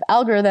different kind of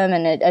algorithm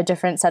and a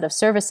different set of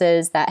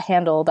services that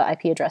handle the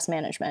IP address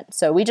management.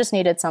 So we just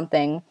needed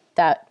something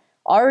that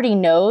already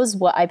knows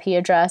what IP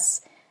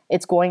address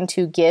it's going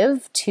to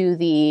give to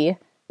the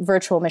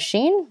virtual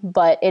machine,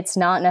 but it's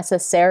not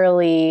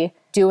necessarily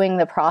doing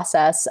the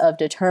process of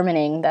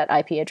determining that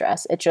IP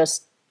address. It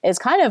just is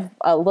kind of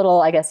a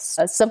little, I guess,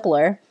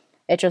 simpler.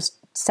 It just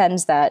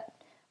sends that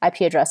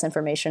IP address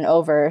information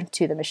over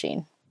to the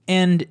machine.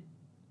 And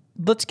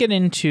let's get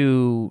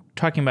into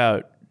talking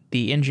about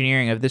the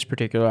engineering of this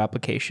particular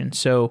application.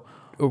 So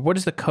what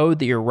does the code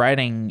that you're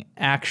writing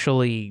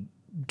actually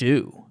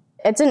do?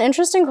 It's an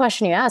interesting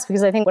question you ask,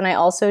 because I think when I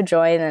also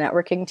joined the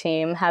networking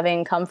team,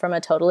 having come from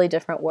a totally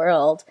different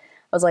world,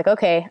 I was like,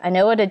 okay, I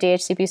know what a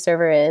DHCP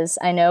server is.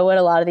 I know what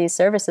a lot of these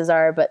services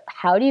are, but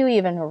how do you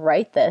even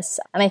write this?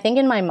 And I think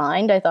in my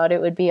mind, I thought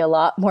it would be a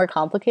lot more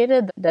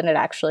complicated than it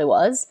actually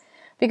was,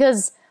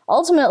 because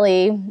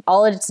ultimately,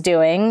 all it's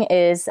doing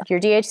is your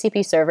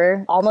DHCP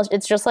server,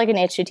 it's just like an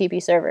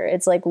HTTP server.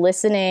 It's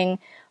listening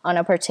on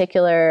a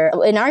particular,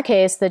 in our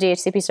case, the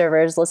DHCP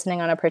server is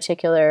listening on a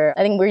particular,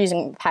 I think we're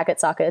using packet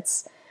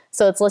sockets.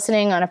 So it's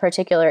listening on a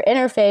particular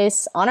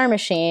interface on our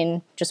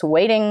machine, just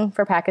waiting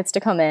for packets to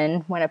come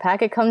in. When a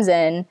packet comes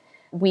in,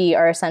 we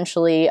are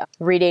essentially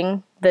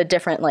reading the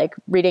different,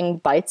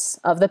 reading bytes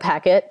of the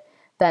packet,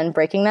 then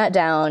breaking that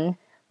down,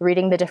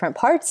 reading the different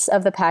parts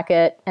of the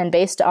packet, and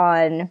based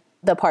on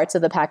the parts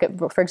of the packet,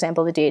 for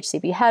example, the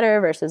DHCP header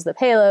versus the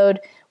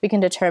payload, we can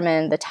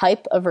determine the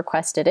type of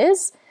request it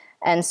is.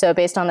 And so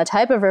based on the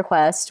type of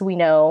request, we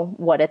know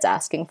what it's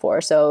asking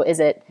for. So is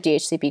it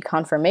DHCP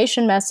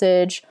confirmation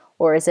message,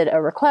 Or is it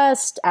a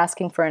request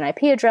asking for an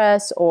IP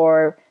address?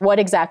 Or what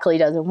exactly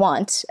does it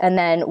want? And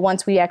then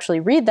once we actually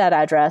read that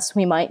address,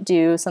 we might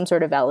do some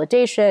sort of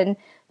validation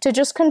to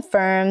just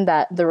confirm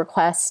that the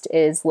request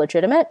is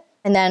legitimate.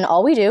 And then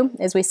all we do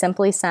is we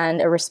simply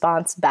send a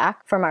response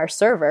back from our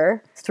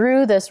server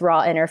through this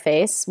raw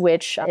interface,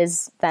 which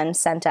is then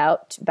sent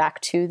out back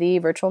to the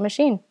virtual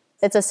machine.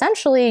 It's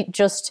essentially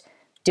just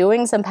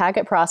doing some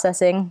packet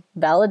processing,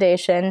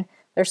 validation.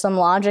 There's some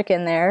logic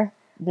in there.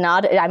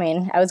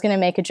 I was going to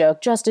make a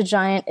joke, just a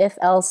giant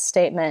if-else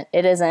statement.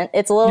 It isn't.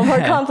 It's a little more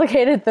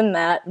complicated than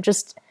that.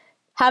 Just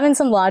having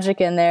some logic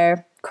in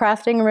there,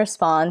 crafting a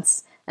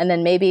response, and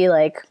then maybe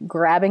like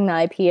grabbing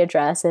the IP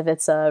address if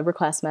it's a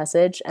request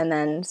message, and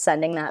then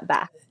sending that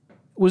back.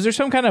 Was there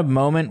some kind of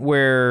moment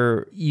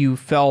where you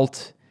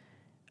felt,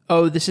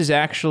 oh, this is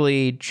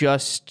actually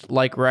just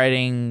like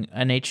writing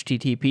an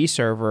HTTP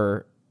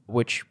server,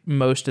 which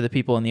most of the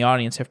people in the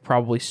audience have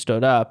probably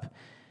stood up?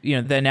 You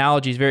know, the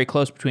analogy is very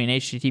close between an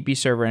HTTP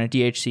server and a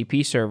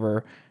DHCP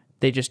server.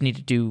 They just need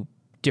to do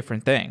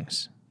different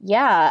things.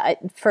 Yeah,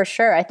 for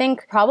sure. I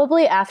think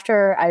probably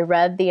after I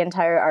read the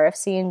entire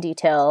RFC in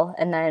detail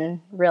and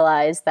then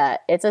realized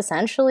that it's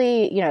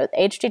essentially,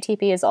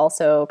 HTTP is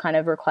also kind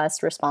of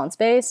request response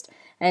based,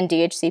 and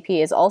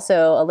DHCP is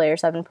also a layer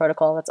 7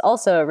 protocol that's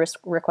also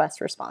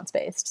request response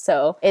based.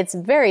 So it's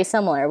very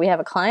similar. We have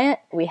a client,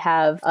 we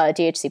have a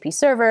DHCP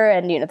server,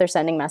 and they're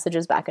sending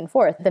messages back and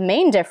forth. The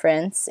main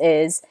difference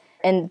is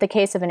in the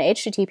case of an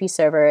HTTP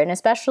server, and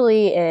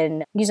especially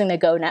in using the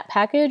GoNet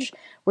package,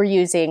 we're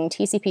using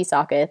TCP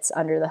sockets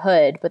under the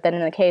hood. But then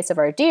in the case of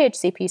our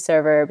DHCP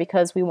server,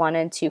 because we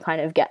wanted to kind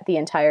of get the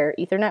entire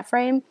Ethernet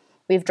frame,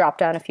 we've dropped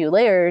down a few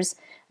layers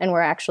and we're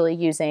actually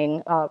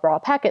using raw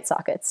packet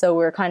sockets. So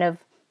we're kind of,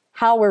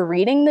 how we're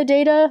reading the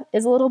data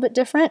is a little bit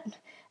different.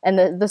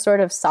 And the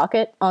sort of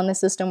socket on the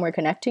system we're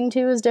connecting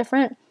to is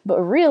different. But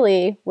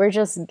really, we're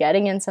just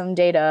getting in some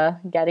data,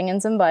 getting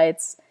in some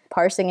bytes,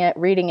 parsing it,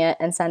 reading it,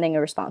 and sending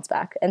a response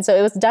back. And so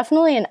it was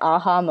definitely an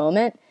aha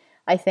moment,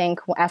 I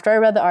think, after I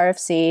read the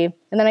RFC.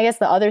 And then I guess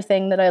the other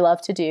thing that I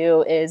love to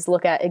do is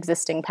look at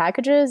existing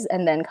packages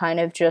and then kind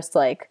of just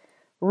like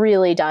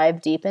really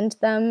dive deep into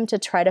them to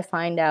try to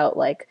find out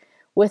like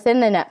within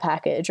the net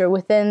package or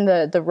within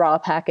the raw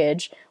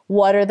package,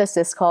 what are the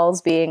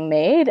syscalls being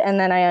made? And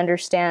then I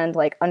understand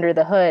like under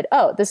the hood,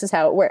 oh, this is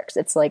how it works.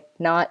 It's like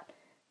not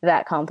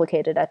that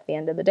complicated at the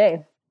end of the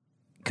day.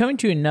 Coming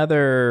to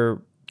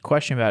another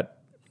question about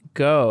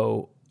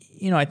Go,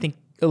 I think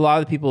a lot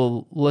of the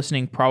people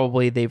listening,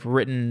 probably they've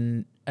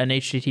written an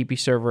HTTP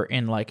server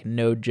in like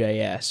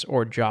Node.js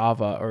or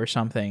Java or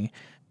something.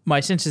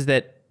 My sense is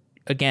that,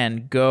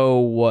 again, Go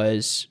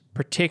was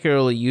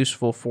particularly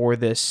useful for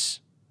this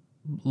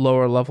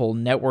lower level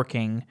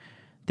networking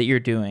that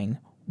you're doing.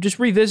 Just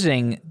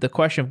revisiting the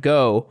question of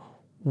Go,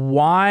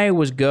 why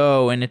was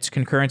Go and its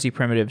concurrency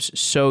primitives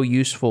so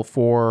useful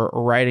for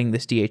writing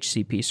this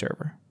DHCP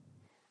server?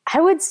 I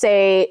would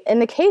say in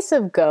the case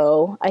of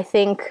Go, I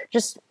think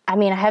I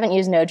haven't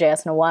used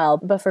Node.js in a while,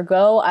 but for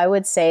Go, I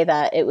would say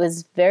that it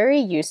was very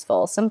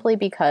useful simply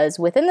because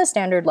within the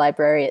standard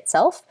library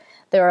itself,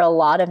 there are a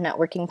lot of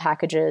networking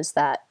packages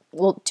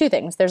two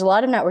things. There's a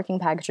lot of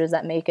networking packages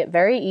that make it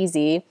very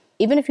easy,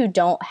 even if you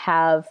don't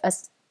have a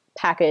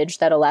package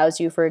that allows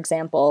you, for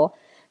example,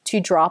 to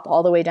drop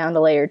all the way down to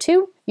layer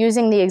 2.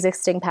 Using the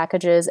existing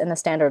packages in the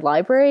standard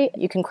library,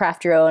 you can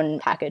craft your own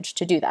package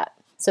to do that.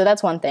 So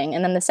that's one thing.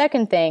 And then the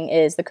second thing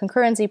is the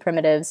concurrency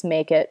primitives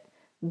make it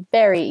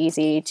very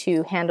easy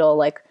to handle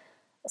like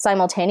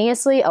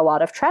simultaneously a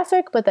lot of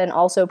traffic, but then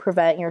also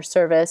prevent your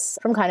service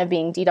from kind of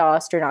being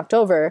DDoSed or knocked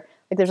over.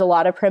 Like there's a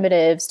lot of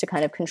primitives to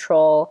kind of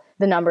control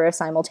the number of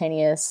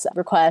simultaneous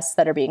requests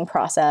that are being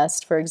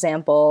processed, for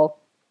example,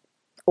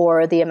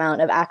 or the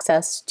amount of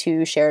access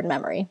to shared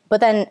memory.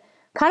 But then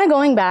kind of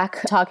going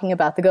back, talking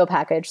about the Go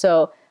package.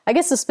 So I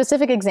guess the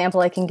specific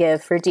example I can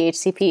give for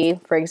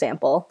DHCP, for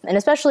example, and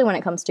especially when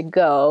it comes to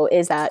Go,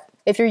 is that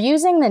if you're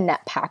using the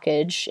net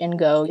package in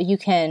Go, you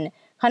can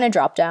kind of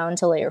drop down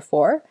to layer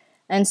 4.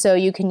 And so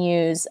you can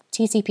use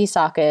TCP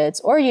sockets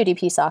or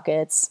UDP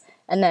sockets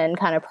and then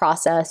kind of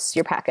process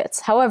your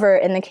packets. However,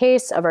 in the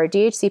case of our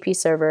DHCP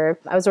server,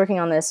 I was working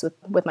on this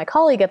with my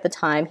colleague at the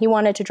time. He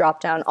wanted to drop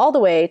down all the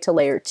way to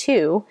layer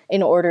 2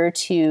 in order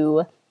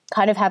to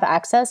kind of have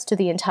access to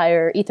the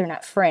entire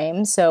Ethernet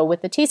frame. So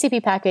with the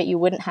TCP packet, you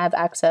wouldn't have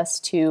access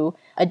to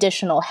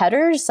additional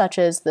headers such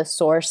as the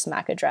source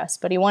MAC address,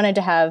 but he wanted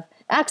to have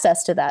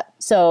access to that.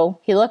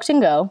 So he looked in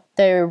Go.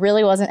 There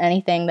really wasn't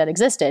anything that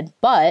existed,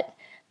 but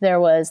there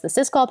was the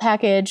syscall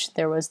package,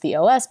 there was the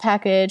OS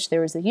package,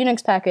 there was the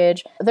Unix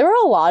package. There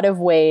were a lot of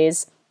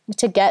ways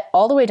to get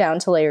all the way down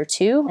to layer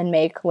 2 and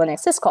make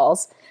Linux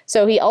syscalls.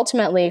 So he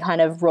ultimately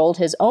kind of rolled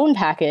his own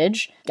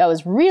package that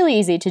was really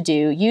easy to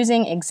do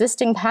using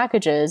existing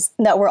packages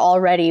that were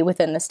already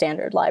within the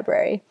standard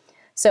library.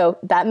 So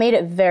that made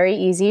it very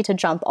easy to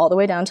jump all the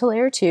way down to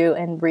layer 2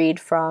 and read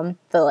from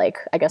the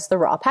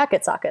raw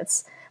packet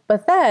sockets.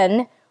 But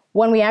then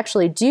when we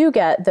actually do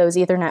get those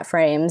Ethernet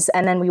frames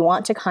and then we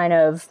want to kind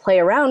of play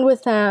around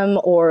with them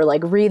or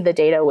like read the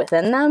data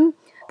within them,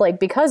 like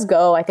because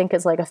Go, I think,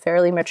 is like a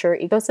fairly mature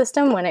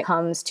ecosystem when it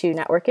comes to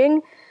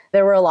networking,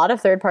 there were a lot of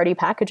third-party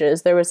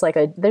packages. There's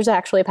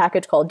actually a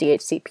package called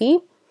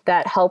DHCP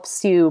that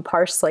helps you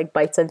parse like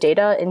bytes of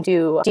data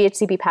into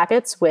DHCP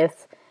packets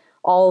with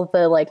all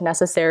the like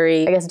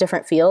necessary, I guess,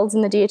 different fields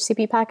in the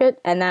DHCP packet.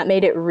 And that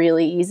made it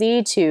really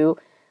easy to,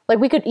 like,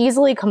 we could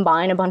easily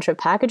combine a bunch of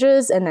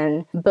packages and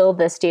then build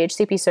this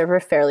DHCP server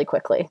fairly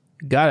quickly.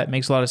 Got it.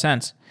 Makes a lot of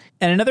sense.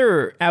 And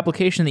another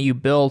application that you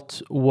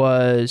built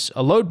was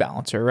a load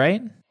balancer,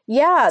 right?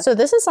 Yeah. So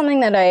this is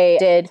something that I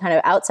did kind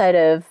of outside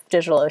of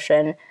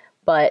DigitalOcean,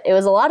 but it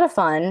was a lot of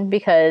fun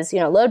because,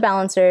 load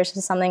balancers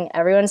is something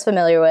everyone's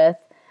familiar with.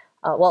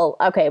 A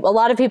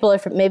lot of people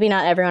maybe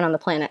not everyone on the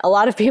planet. A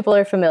lot of people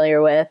are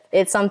familiar with.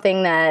 It's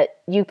something that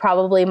you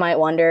probably might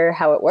wonder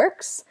how it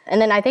works.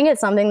 And then I think it's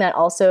something that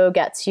also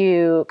gets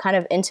you kind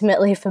of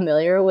intimately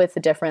familiar with the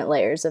different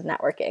layers of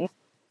networking.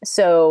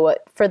 So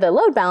for the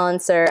load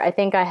balancer, I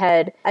think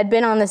I'd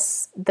been on the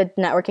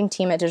networking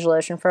team at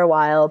DigitalOcean for a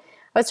while.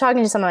 I was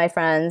talking to some of my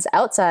friends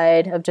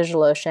outside of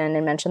DigitalOcean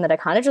and mentioned that I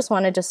kind of just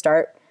wanted to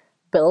start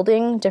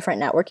building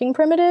different networking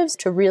primitives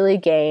to really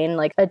gain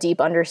like a deep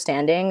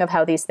understanding of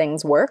how these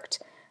things worked.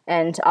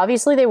 And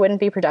obviously they wouldn't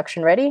be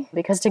production ready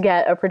because to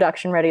get a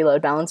production ready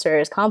load balancer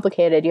is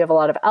complicated. You have a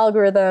lot of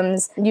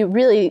algorithms. You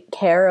really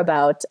care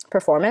about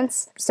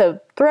performance. So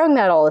throwing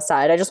that all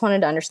aside, I just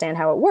wanted to understand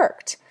how it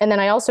worked. And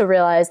then I also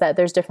realized that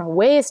there's different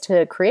ways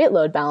to create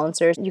load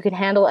balancers. You could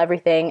handle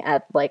everything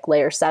at like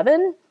layer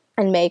 7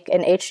 and make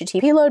an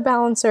HTTP load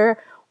balancer,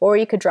 or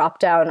you could drop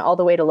down all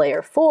the way to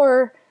layer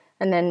 4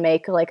 and then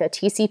make like a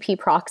TCP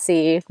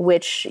proxy,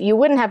 which you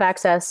wouldn't have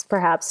access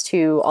perhaps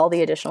to all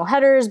the additional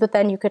headers, but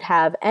then you could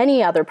have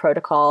any other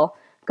protocol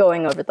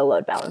going over the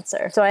load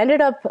balancer. So I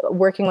ended up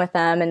working with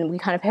them and we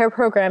kind of pair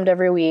programmed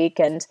every week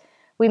and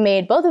we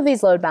made both of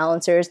these load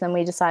balancers. Then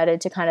we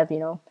decided to kind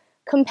of,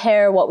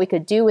 compare what we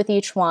could do with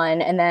each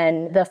one. And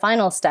then the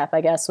final step, I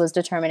guess, was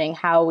determining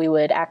how we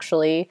would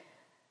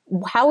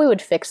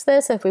fix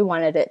this if we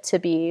wanted it to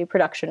be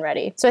production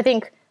ready. So I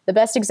think the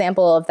best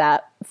example of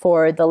that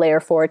for the layer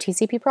 4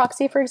 TCP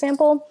proxy, for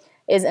example,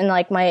 is in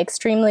like my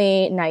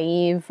extremely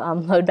naive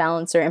load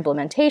balancer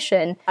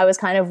implementation. I was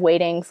kind of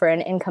waiting for an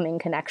incoming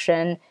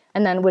connection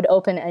and then would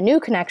open a new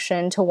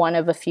connection to one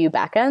of a few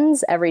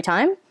backends every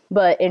time.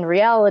 But in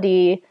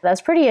reality,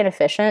 that's pretty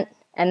inefficient.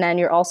 And then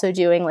you're also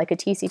doing like a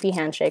TCP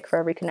handshake for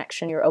every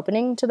connection you're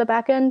opening to the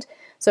backend.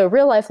 So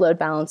real life load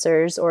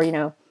balancers, or,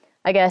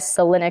 I guess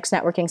the Linux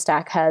networking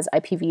stack has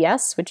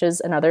IPVS, which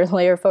is another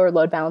layer 4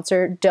 load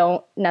balancer,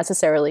 don't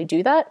necessarily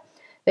do that.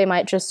 They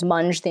might just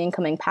munge the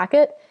incoming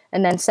packet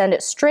and then send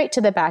it straight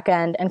to the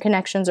backend, and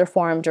connections are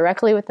formed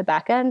directly with the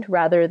backend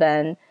rather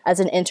than as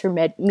an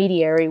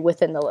intermediary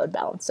within the load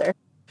balancer.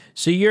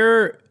 So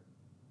your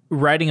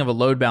writing of a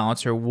load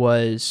balancer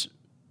was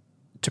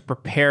to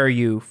prepare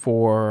you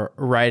for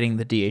writing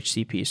the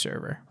DHCP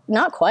server?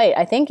 Not quite.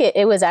 I think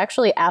it was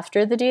actually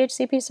after the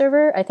DHCP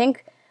server. I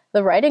think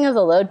the writing of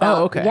the load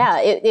balancer. Oh, okay. Yeah,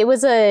 it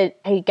was I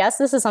guess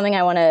this is something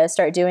I want to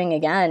start doing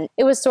again.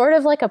 It was sort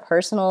of like a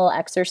personal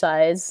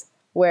exercise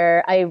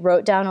where I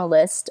wrote down a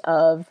list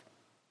of,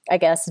 I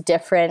guess,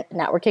 different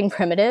networking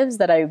primitives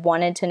that I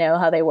wanted to know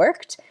how they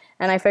worked.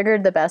 And I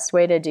figured the best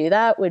way to do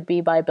that would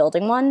be by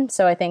building one.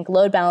 So I think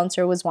load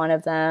balancer was one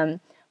of them.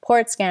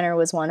 Port scanner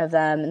was one of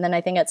them. And then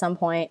I think at some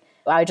point,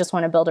 I just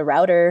want to build a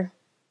router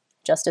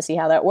just to see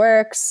how that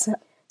works.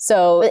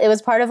 So it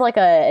was part of like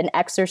an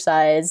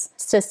exercise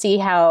to see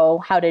how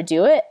to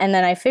do it. And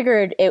then I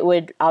figured it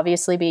would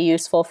obviously be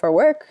useful for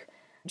work,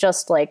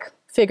 just like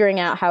figuring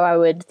out how I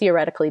would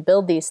theoretically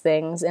build these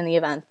things in the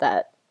event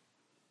that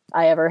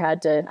I ever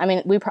had to. I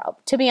mean,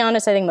 to be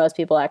honest, I think most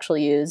people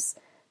actually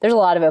there's a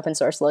lot of open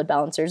source load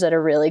balancers that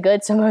are really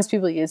good. So most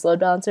people use load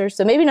balancers.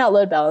 So maybe not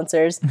load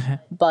balancers,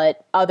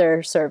 but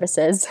other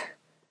services.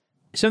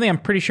 Something I'm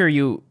pretty sure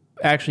you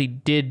actually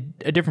did,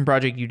 a different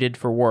project you did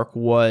for work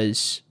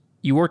was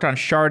you worked on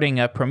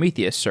sharding a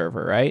Prometheus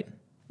server, right?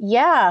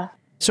 Yeah.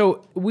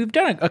 So we've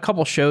done a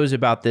couple shows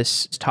about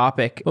this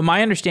topic, but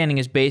my understanding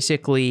is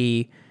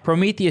basically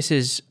Prometheus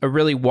is a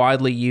really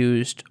widely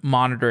used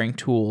monitoring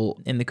tool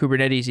in the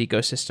Kubernetes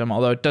ecosystem,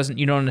 although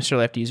you don't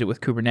necessarily have to use it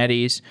with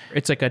Kubernetes.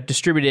 It's like a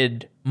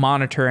distributed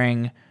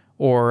monitoring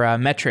or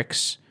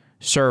metrics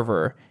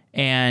server.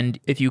 And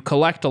if you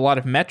collect a lot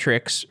of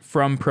metrics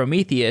from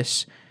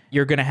Prometheus,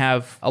 you're going to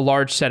have a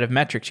large set of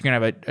metrics. You're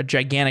going to have a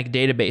gigantic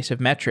database of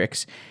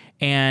metrics.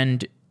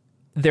 And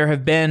there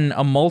have been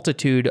a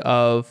multitude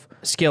of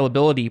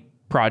scalability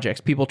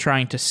projects, people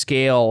trying to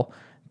scale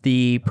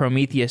the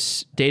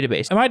Prometheus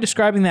database. Am I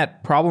describing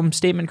that problem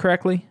statement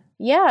correctly?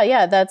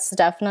 Yeah, that's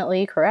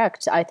definitely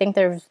correct. I think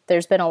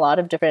there's been a lot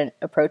of different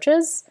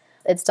approaches.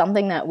 It's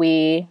something that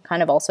we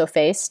kind of also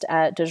faced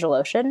at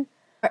DigitalOcean.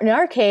 In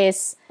our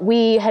case,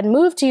 we had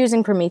moved to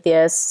using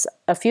Prometheus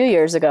a few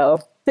years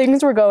ago.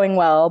 things were going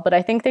well, but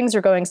I think things are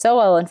going so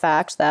well, in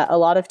fact, that a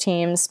lot of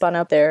teams spun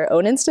up their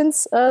own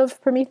instance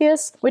of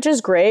Prometheus, which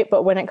is great.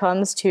 But when it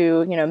comes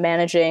to,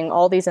 managing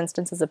all these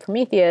instances of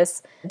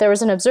Prometheus, there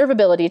was an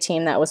observability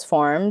team that was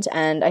formed.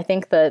 And I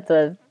think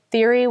the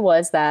theory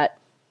was that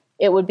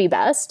it would be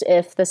best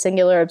if the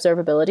singular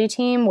observability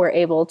team were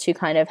able to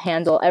kind of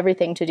handle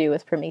everything to do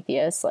with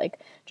Prometheus, like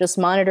just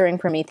monitoring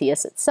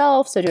Prometheus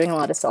itself. So doing a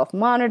lot of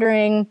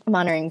self-monitoring,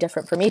 monitoring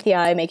different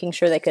Promethei, making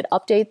sure they could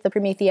update the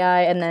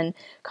Promethei, and then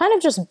kind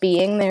of just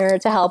being there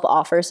to help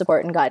offer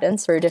support and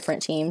guidance for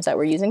different teams that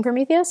were using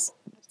Prometheus.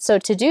 So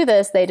to do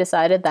this, they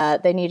decided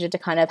that they needed to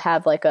kind of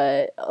have like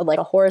a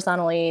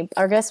horizontally,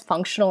 I guess,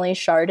 functionally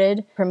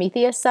sharded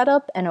Prometheus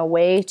setup and a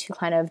way to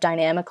kind of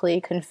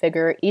dynamically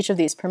configure each of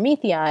these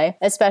Promethei,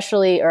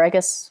 especially, or I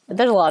guess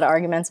there's a lot of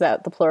arguments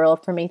about the plural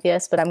of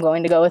Prometheus, but I'm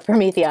going to go with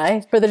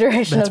Promethei for the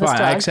duration of this talk. That's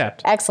fine, I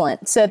accept.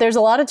 Excellent. So there's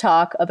a lot of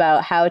talk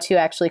about how to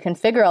actually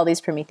configure all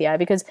these Promethei,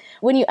 because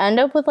when you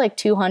end up with like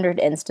 200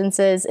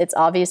 instances, it's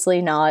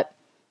obviously not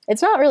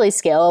really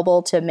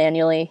scalable to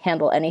manually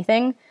handle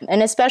anything.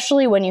 And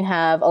especially when you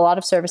have a lot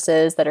of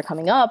services that are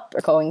coming up or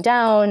going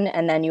down,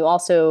 and then you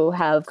also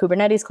have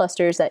Kubernetes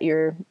clusters that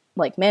you're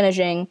like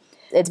managing,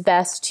 it's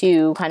best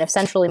to kind of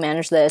centrally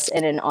manage this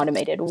in an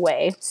automated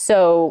way.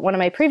 So one of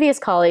my previous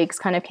colleagues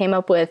kind of came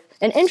up with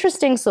an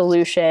interesting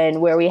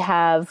solution where we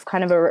have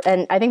kind of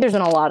and I think there's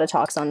been a lot of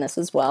talks on this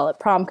as well at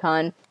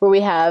PromCon, where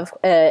we have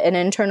an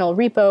internal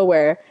repo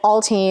where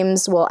all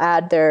teams will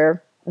add the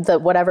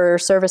whatever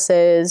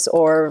services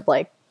or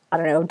like, I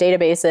don't know,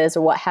 databases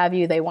or what have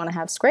you they want to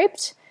have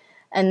scraped.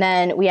 And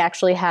then we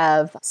actually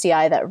have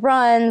CI that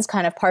runs,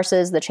 kind of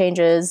parses the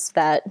changes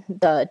that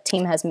the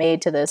team has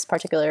made to this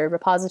particular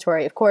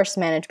repository, of course,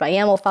 managed by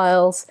YAML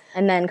files,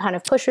 and then kind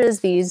of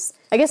pushes these,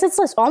 I guess it's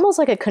almost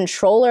like a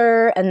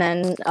controller and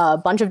then a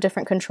bunch of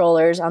different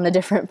controllers on the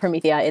different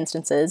Promethei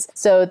instances.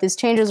 So these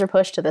changes are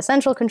pushed to the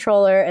central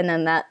controller, and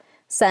then that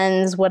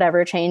sends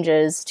whatever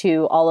changes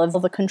to all of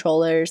the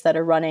controllers that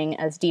are running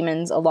as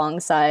daemons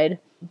alongside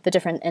the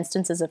different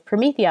instances of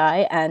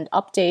Promethei and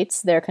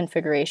updates their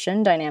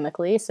configuration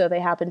dynamically so they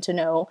happen to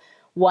know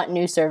what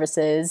new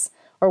services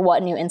or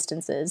what new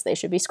instances they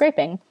should be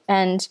scraping.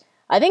 And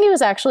I think it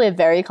was actually a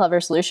very clever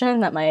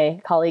solution that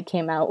my colleague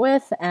came out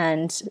with,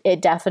 and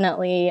it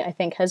definitely, I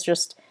think, has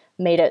just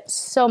made it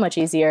so much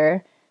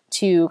easier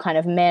to kind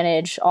of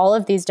manage all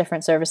of these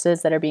different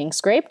services that are being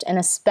scraped, and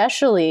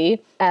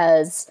especially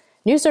as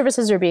new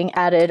services are being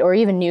added, or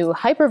even new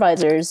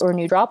hypervisors or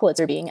new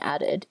droplets are being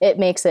added, it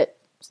makes it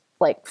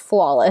like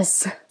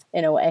flawless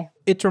in a way.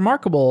 It's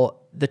remarkable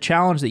the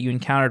challenge that you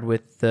encountered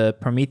with the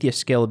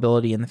Prometheus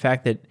scalability and the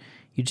fact that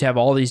you just have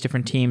all these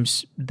different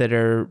teams that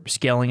are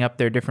scaling up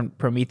their different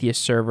Prometheus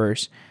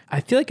servers.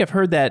 I feel like I've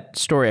heard that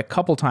story a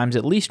couple times,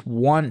 at least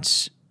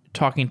once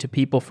talking to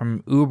people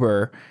from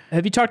Uber.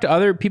 Have you talked to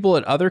other people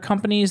at other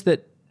companies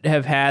that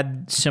have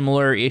had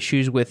similar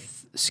issues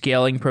with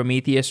scaling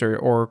Prometheus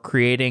or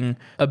creating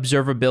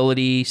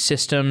observability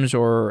systems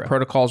or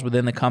protocols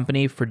within the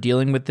company for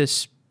dealing with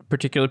this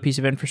particular piece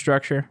of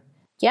infrastructure?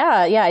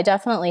 Yeah, I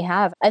definitely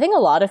have. I think a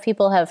lot of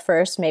people have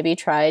first maybe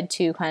tried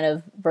to kind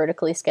of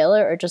vertically scale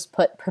it or just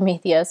put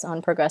Prometheus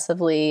on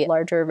progressively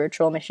larger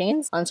virtual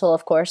machines until,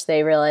 of course,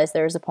 they realized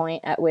there was a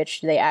point at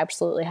which they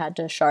absolutely had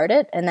to shard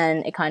it. And then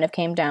it kind of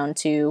came down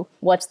to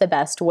what's the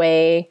best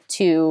way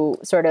to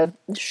sort of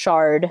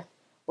shard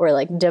or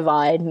like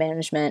divide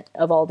management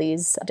of all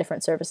these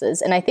different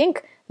services. And I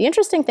think the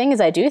interesting thing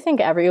is I do think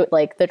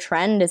the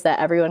trend is that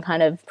everyone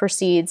kind of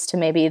proceeds to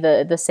maybe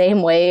the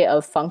same way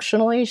of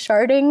functionally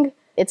sharding.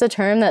 It's a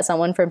term that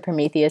someone from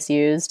Prometheus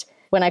used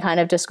when I kind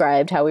of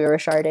described how we were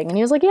sharding. And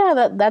he was like,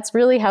 yeah, that's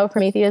really how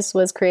Prometheus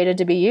was created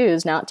to be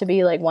used, not to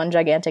be like one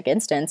gigantic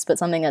instance, but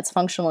something that's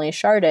functionally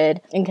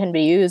sharded and can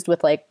be used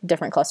with like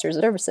different clusters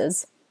of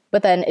services.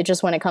 But then it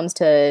just, when it comes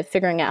to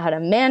figuring out how to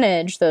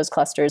manage those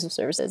clusters of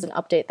services and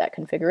update that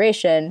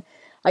configuration,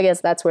 I guess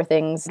that's where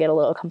things get a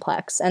little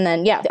complex. And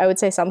then, yeah, I would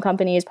say some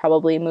companies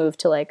probably move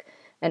to like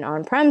an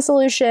on-prem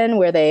solution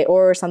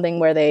or something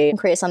where they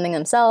create something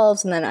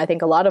themselves. And then I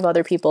think a lot of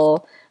other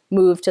people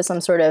move to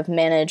some sort of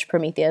managed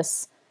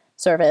Prometheus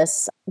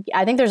service.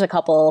 I think there's a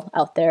couple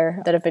out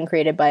there that have been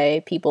created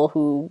by people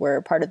who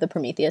were part of the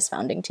Prometheus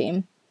founding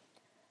team.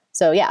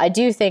 So yeah, I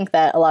do think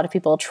that a lot of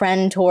people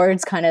trend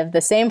towards kind of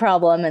the same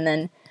problem and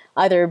then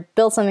either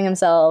build something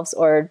themselves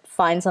or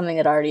find something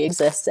that already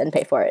exists and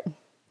pay for it.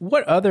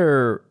 What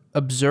other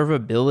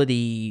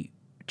observability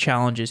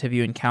challenges have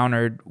you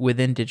encountered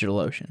within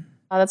DigitalOcean?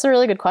 That's a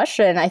really good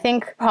question. I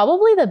think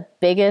probably the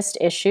biggest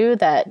issue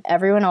that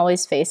everyone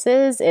always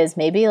faces is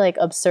maybe like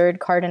absurd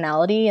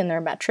cardinality in their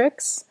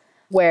metrics,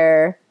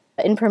 where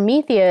in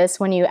Prometheus,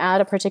 when you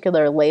add a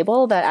particular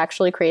label, that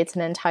actually creates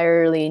an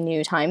entirely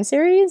new time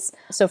series.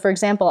 So for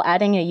example,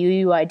 adding a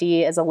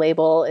UUID as a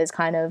label is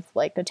kind of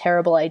like a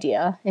terrible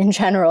idea in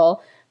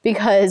general,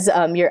 because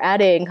you're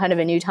adding kind of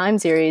a new time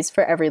series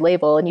for every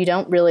label, and you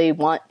don't really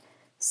want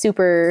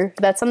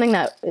that's something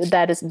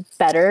that is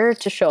better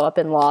to show up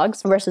in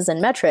logs versus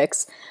in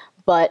metrics.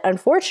 But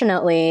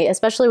unfortunately,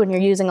 especially when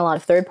you're using a lot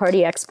of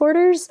third-party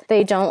exporters,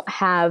 they don't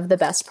have the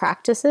best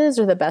practices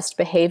or the best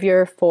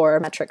behavior for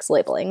metrics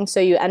labeling. So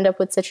you end up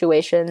with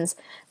situations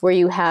where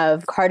you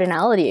have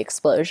cardinality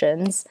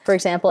explosions. For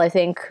example, I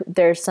think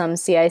there's some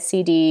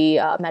CI/CD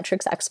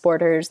metrics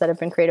exporters that have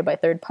been created by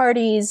third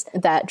parties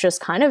that just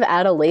kind of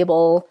add a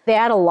label. They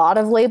add a lot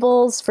of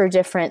labels for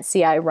different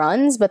CI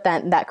runs, but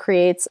then that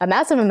creates a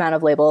massive amount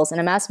of labels and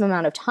a massive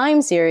amount of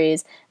time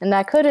series. And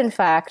that could, in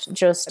fact,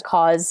 just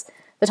cause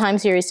the time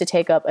series to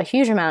take up a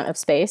huge amount of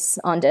space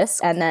on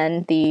disk, and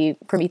then the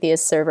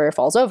Prometheus server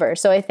falls over.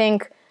 So I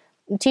think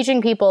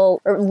teaching people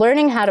or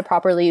learning how to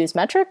properly use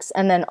metrics,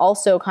 and then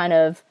also kind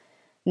of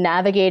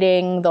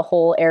navigating the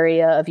whole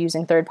area of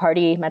using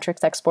third-party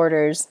metrics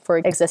exporters for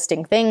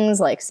existing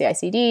things like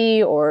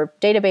CI/CD or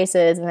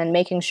databases, and then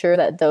making sure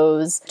that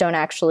those don't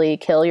actually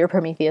kill your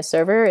Prometheus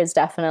server is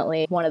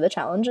definitely one of the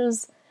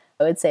challenges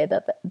I would say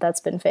that's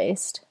been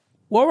faced.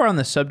 While we're on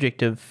the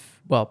subject of,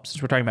 well,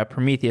 since we're talking about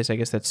Prometheus, I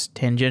guess that's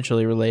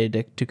tangentially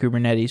related to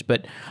Kubernetes,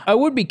 but I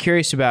would be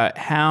curious about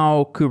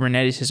how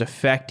Kubernetes has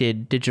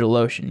affected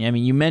DigitalOcean. I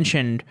mean, you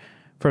mentioned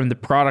from the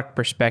product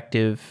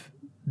perspective,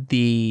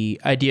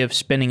 the idea of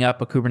spinning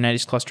up a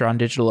Kubernetes cluster on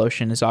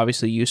DigitalOcean is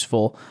obviously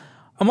useful.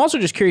 I'm also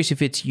just curious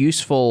if it's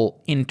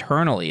useful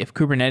internally, if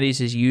Kubernetes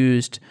is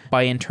used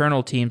by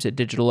internal teams at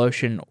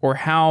DigitalOcean, or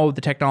how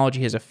the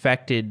technology has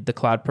affected the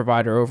cloud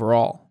provider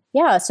overall.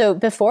 Yeah, so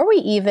before we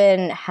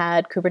even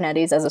had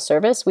Kubernetes as a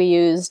service,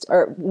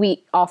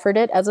 we offered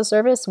it as a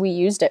service. We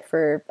used it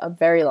for a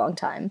very long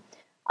time.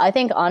 I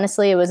think,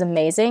 honestly, it was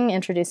amazing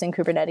introducing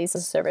Kubernetes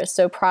as a service.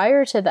 So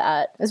prior to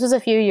that, this was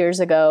a few years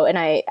ago, and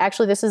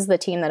this is the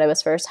team that I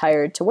was first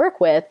hired to work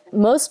with.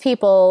 Most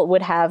people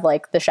would have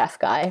like the chef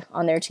guy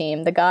on their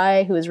team, the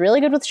guy who is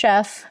really good with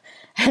chef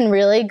and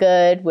really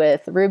good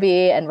with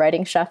Ruby and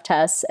writing chef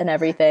tests and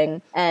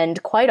everything.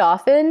 And quite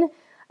often,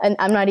 and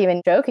I'm not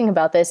even joking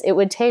about this, it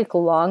would take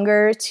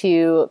longer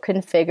to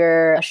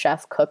configure a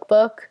chef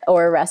cookbook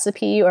or a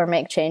recipe or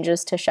make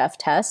changes to chef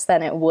tests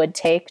than it would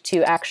take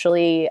to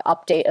actually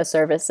update a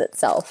service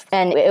itself.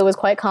 And it was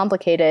quite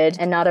complicated,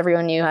 and not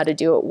everyone knew how to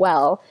do it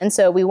well. And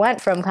so we went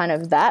from kind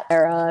of that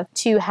era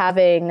to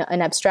having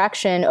an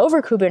abstraction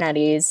over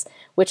Kubernetes,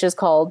 which is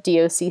called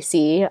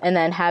DOCC, and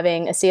then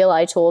having a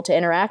CLI tool to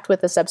interact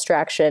with this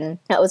abstraction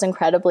that was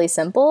incredibly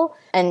simple,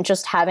 and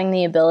just having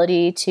the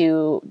ability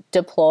to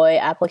deploy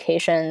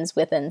applications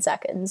within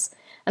seconds.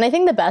 And I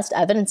think the best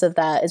evidence of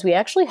that is we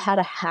actually had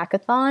a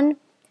hackathon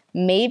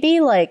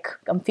maybe like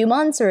a few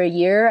months or a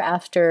year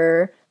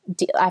after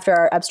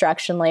our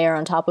abstraction layer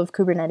on top of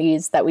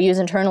Kubernetes that we use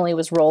internally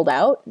was rolled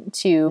out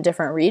to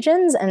different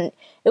regions. And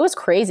it was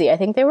crazy. I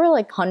think there were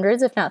like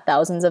hundreds, if not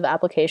thousands, of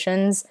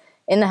applications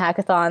in the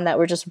hackathon that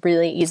were just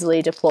really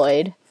easily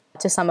deployed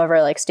to some of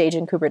our like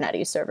staging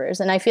Kubernetes servers.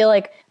 And I feel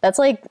like that's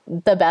like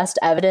the best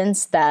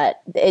evidence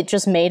that it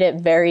just made it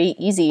very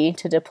easy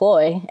to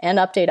deploy and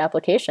update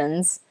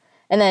applications.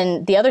 And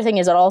then the other thing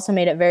is it also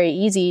made it very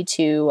easy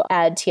to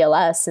add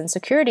TLS and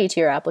security to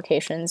your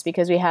applications,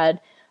 because we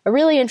had a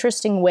really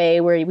interesting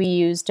way where we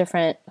use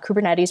different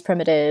Kubernetes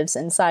primitives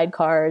and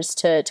sidecars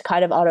to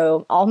kind of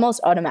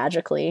almost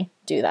automagically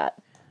do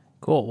that.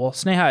 Cool. Well,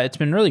 Sneha, it's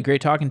been really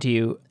great talking to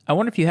you. I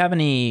wonder if you have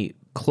any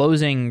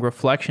closing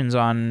reflections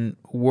on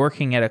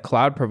working at a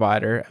cloud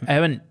provider. I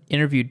haven't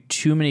interviewed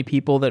too many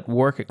people that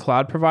work at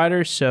cloud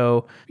providers,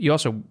 so you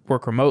also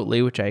work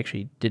remotely, which I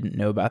actually didn't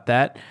know about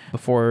that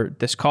before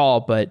this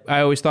call, but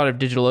I always thought of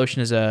DigitalOcean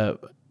as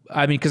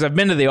because I've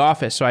been to the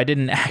office, so I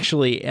didn't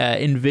actually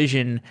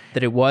envision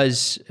that it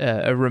was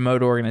a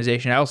remote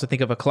organization. I also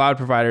think of a cloud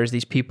provider as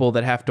these people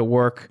that have to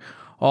work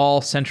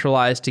all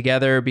centralized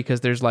together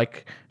because there's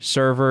like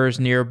servers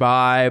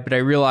nearby. But I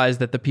realize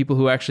that the people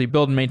who actually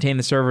build and maintain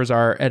the servers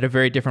are at a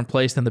very different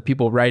place than the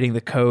people writing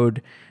the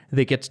code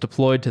that gets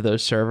deployed to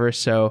those servers.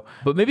 So,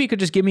 but maybe you could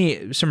just give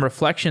me some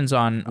reflections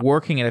on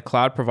working at a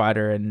cloud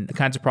provider and the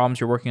kinds of problems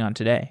you're working on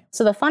today.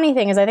 So the funny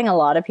thing is I think a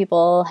lot of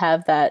people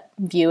have that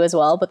view as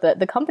well, but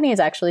the company is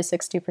actually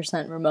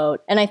 60%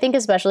 remote. And I think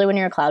especially when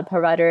you're a cloud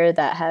provider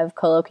that have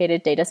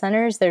co-located data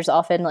centers, there's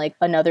often like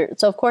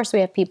so of course we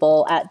have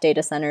people at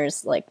data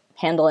centers like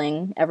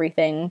handling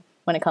everything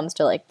when it comes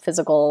to like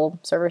physical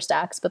server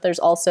stacks, but there's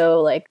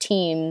also like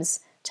teams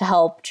to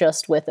help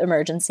just with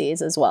emergencies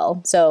as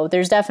well. So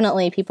there's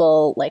definitely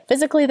people like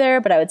physically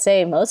there, but I would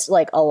say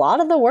a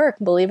lot of the work,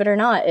 believe it or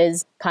not,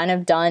 is kind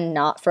of done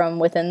not from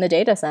within the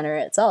data center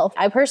itself.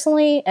 I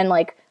personally, and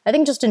I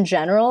think just in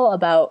general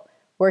about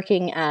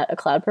working at a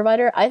cloud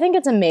provider, I think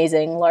it's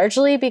amazing,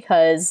 largely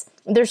because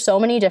there's so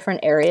many different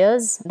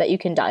areas that you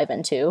can dive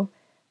into.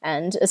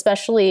 And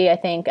especially I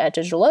think at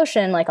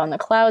DigitalOcean, like on the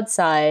cloud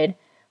side,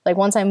 like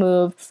once I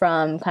moved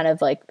from kind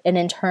of like an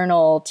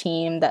internal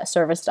team that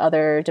serviced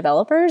other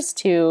developers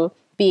to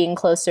being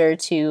closer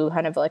to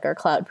kind of like our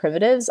cloud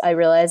primitives, I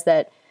realized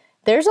that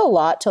there's a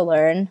lot to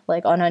learn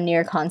like on a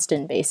near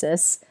constant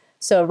basis.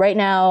 So right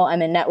now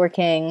I'm in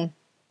networking,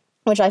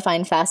 which I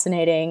find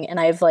fascinating. And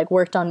I've like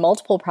worked on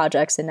multiple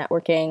projects in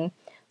networking.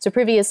 So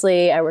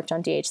previously I worked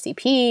on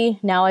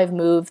DHCP. Now I've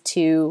moved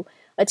to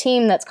a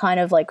team that's kind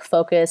of like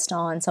focused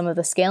on some of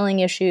the scaling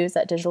issues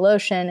at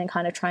DigitalOcean and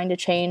kind of trying to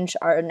change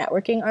our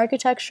networking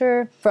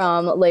architecture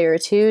from layer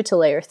 2 to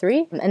layer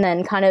 3, and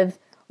then kind of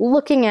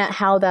looking at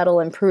how that'll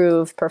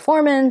improve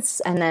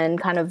performance, and then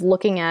kind of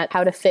looking at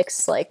how to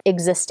fix like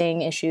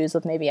existing issues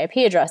with maybe IP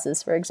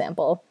addresses, for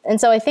example. And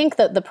so I think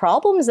that the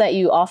problems that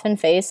you often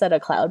face at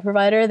a cloud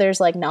provider, there's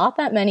like not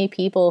that many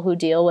people who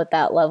deal with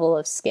that level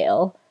of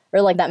scale,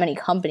 or like that many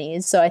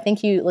companies. So I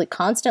think you like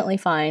constantly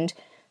find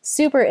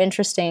super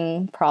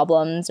interesting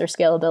problems or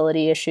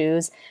scalability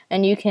issues,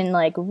 and you can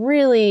like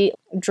really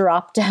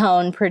drop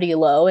down pretty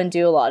low and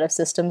do a lot of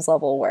systems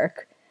level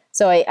work.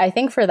 So I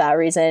think for that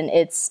reason,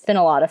 it's been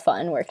a lot of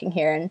fun working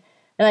here. And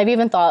I've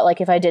even thought, like,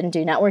 if I didn't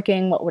do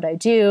networking, what would I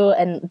do?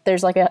 And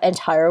there's like an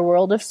entire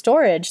world of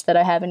storage that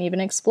I haven't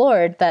even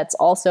explored that's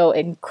also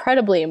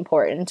incredibly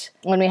important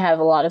when we have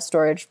a lot of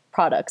storage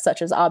products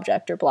such as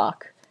Object or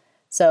Block.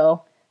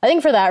 So I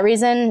think for that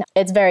reason,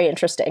 it's very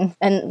interesting.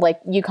 And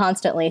like you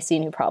constantly see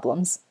new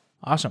problems.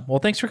 Awesome. Well,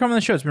 thanks for coming on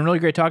the show. It's been really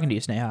great talking to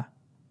you, Sneha.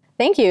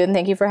 Thank you. And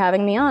thank you for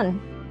having me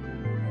on.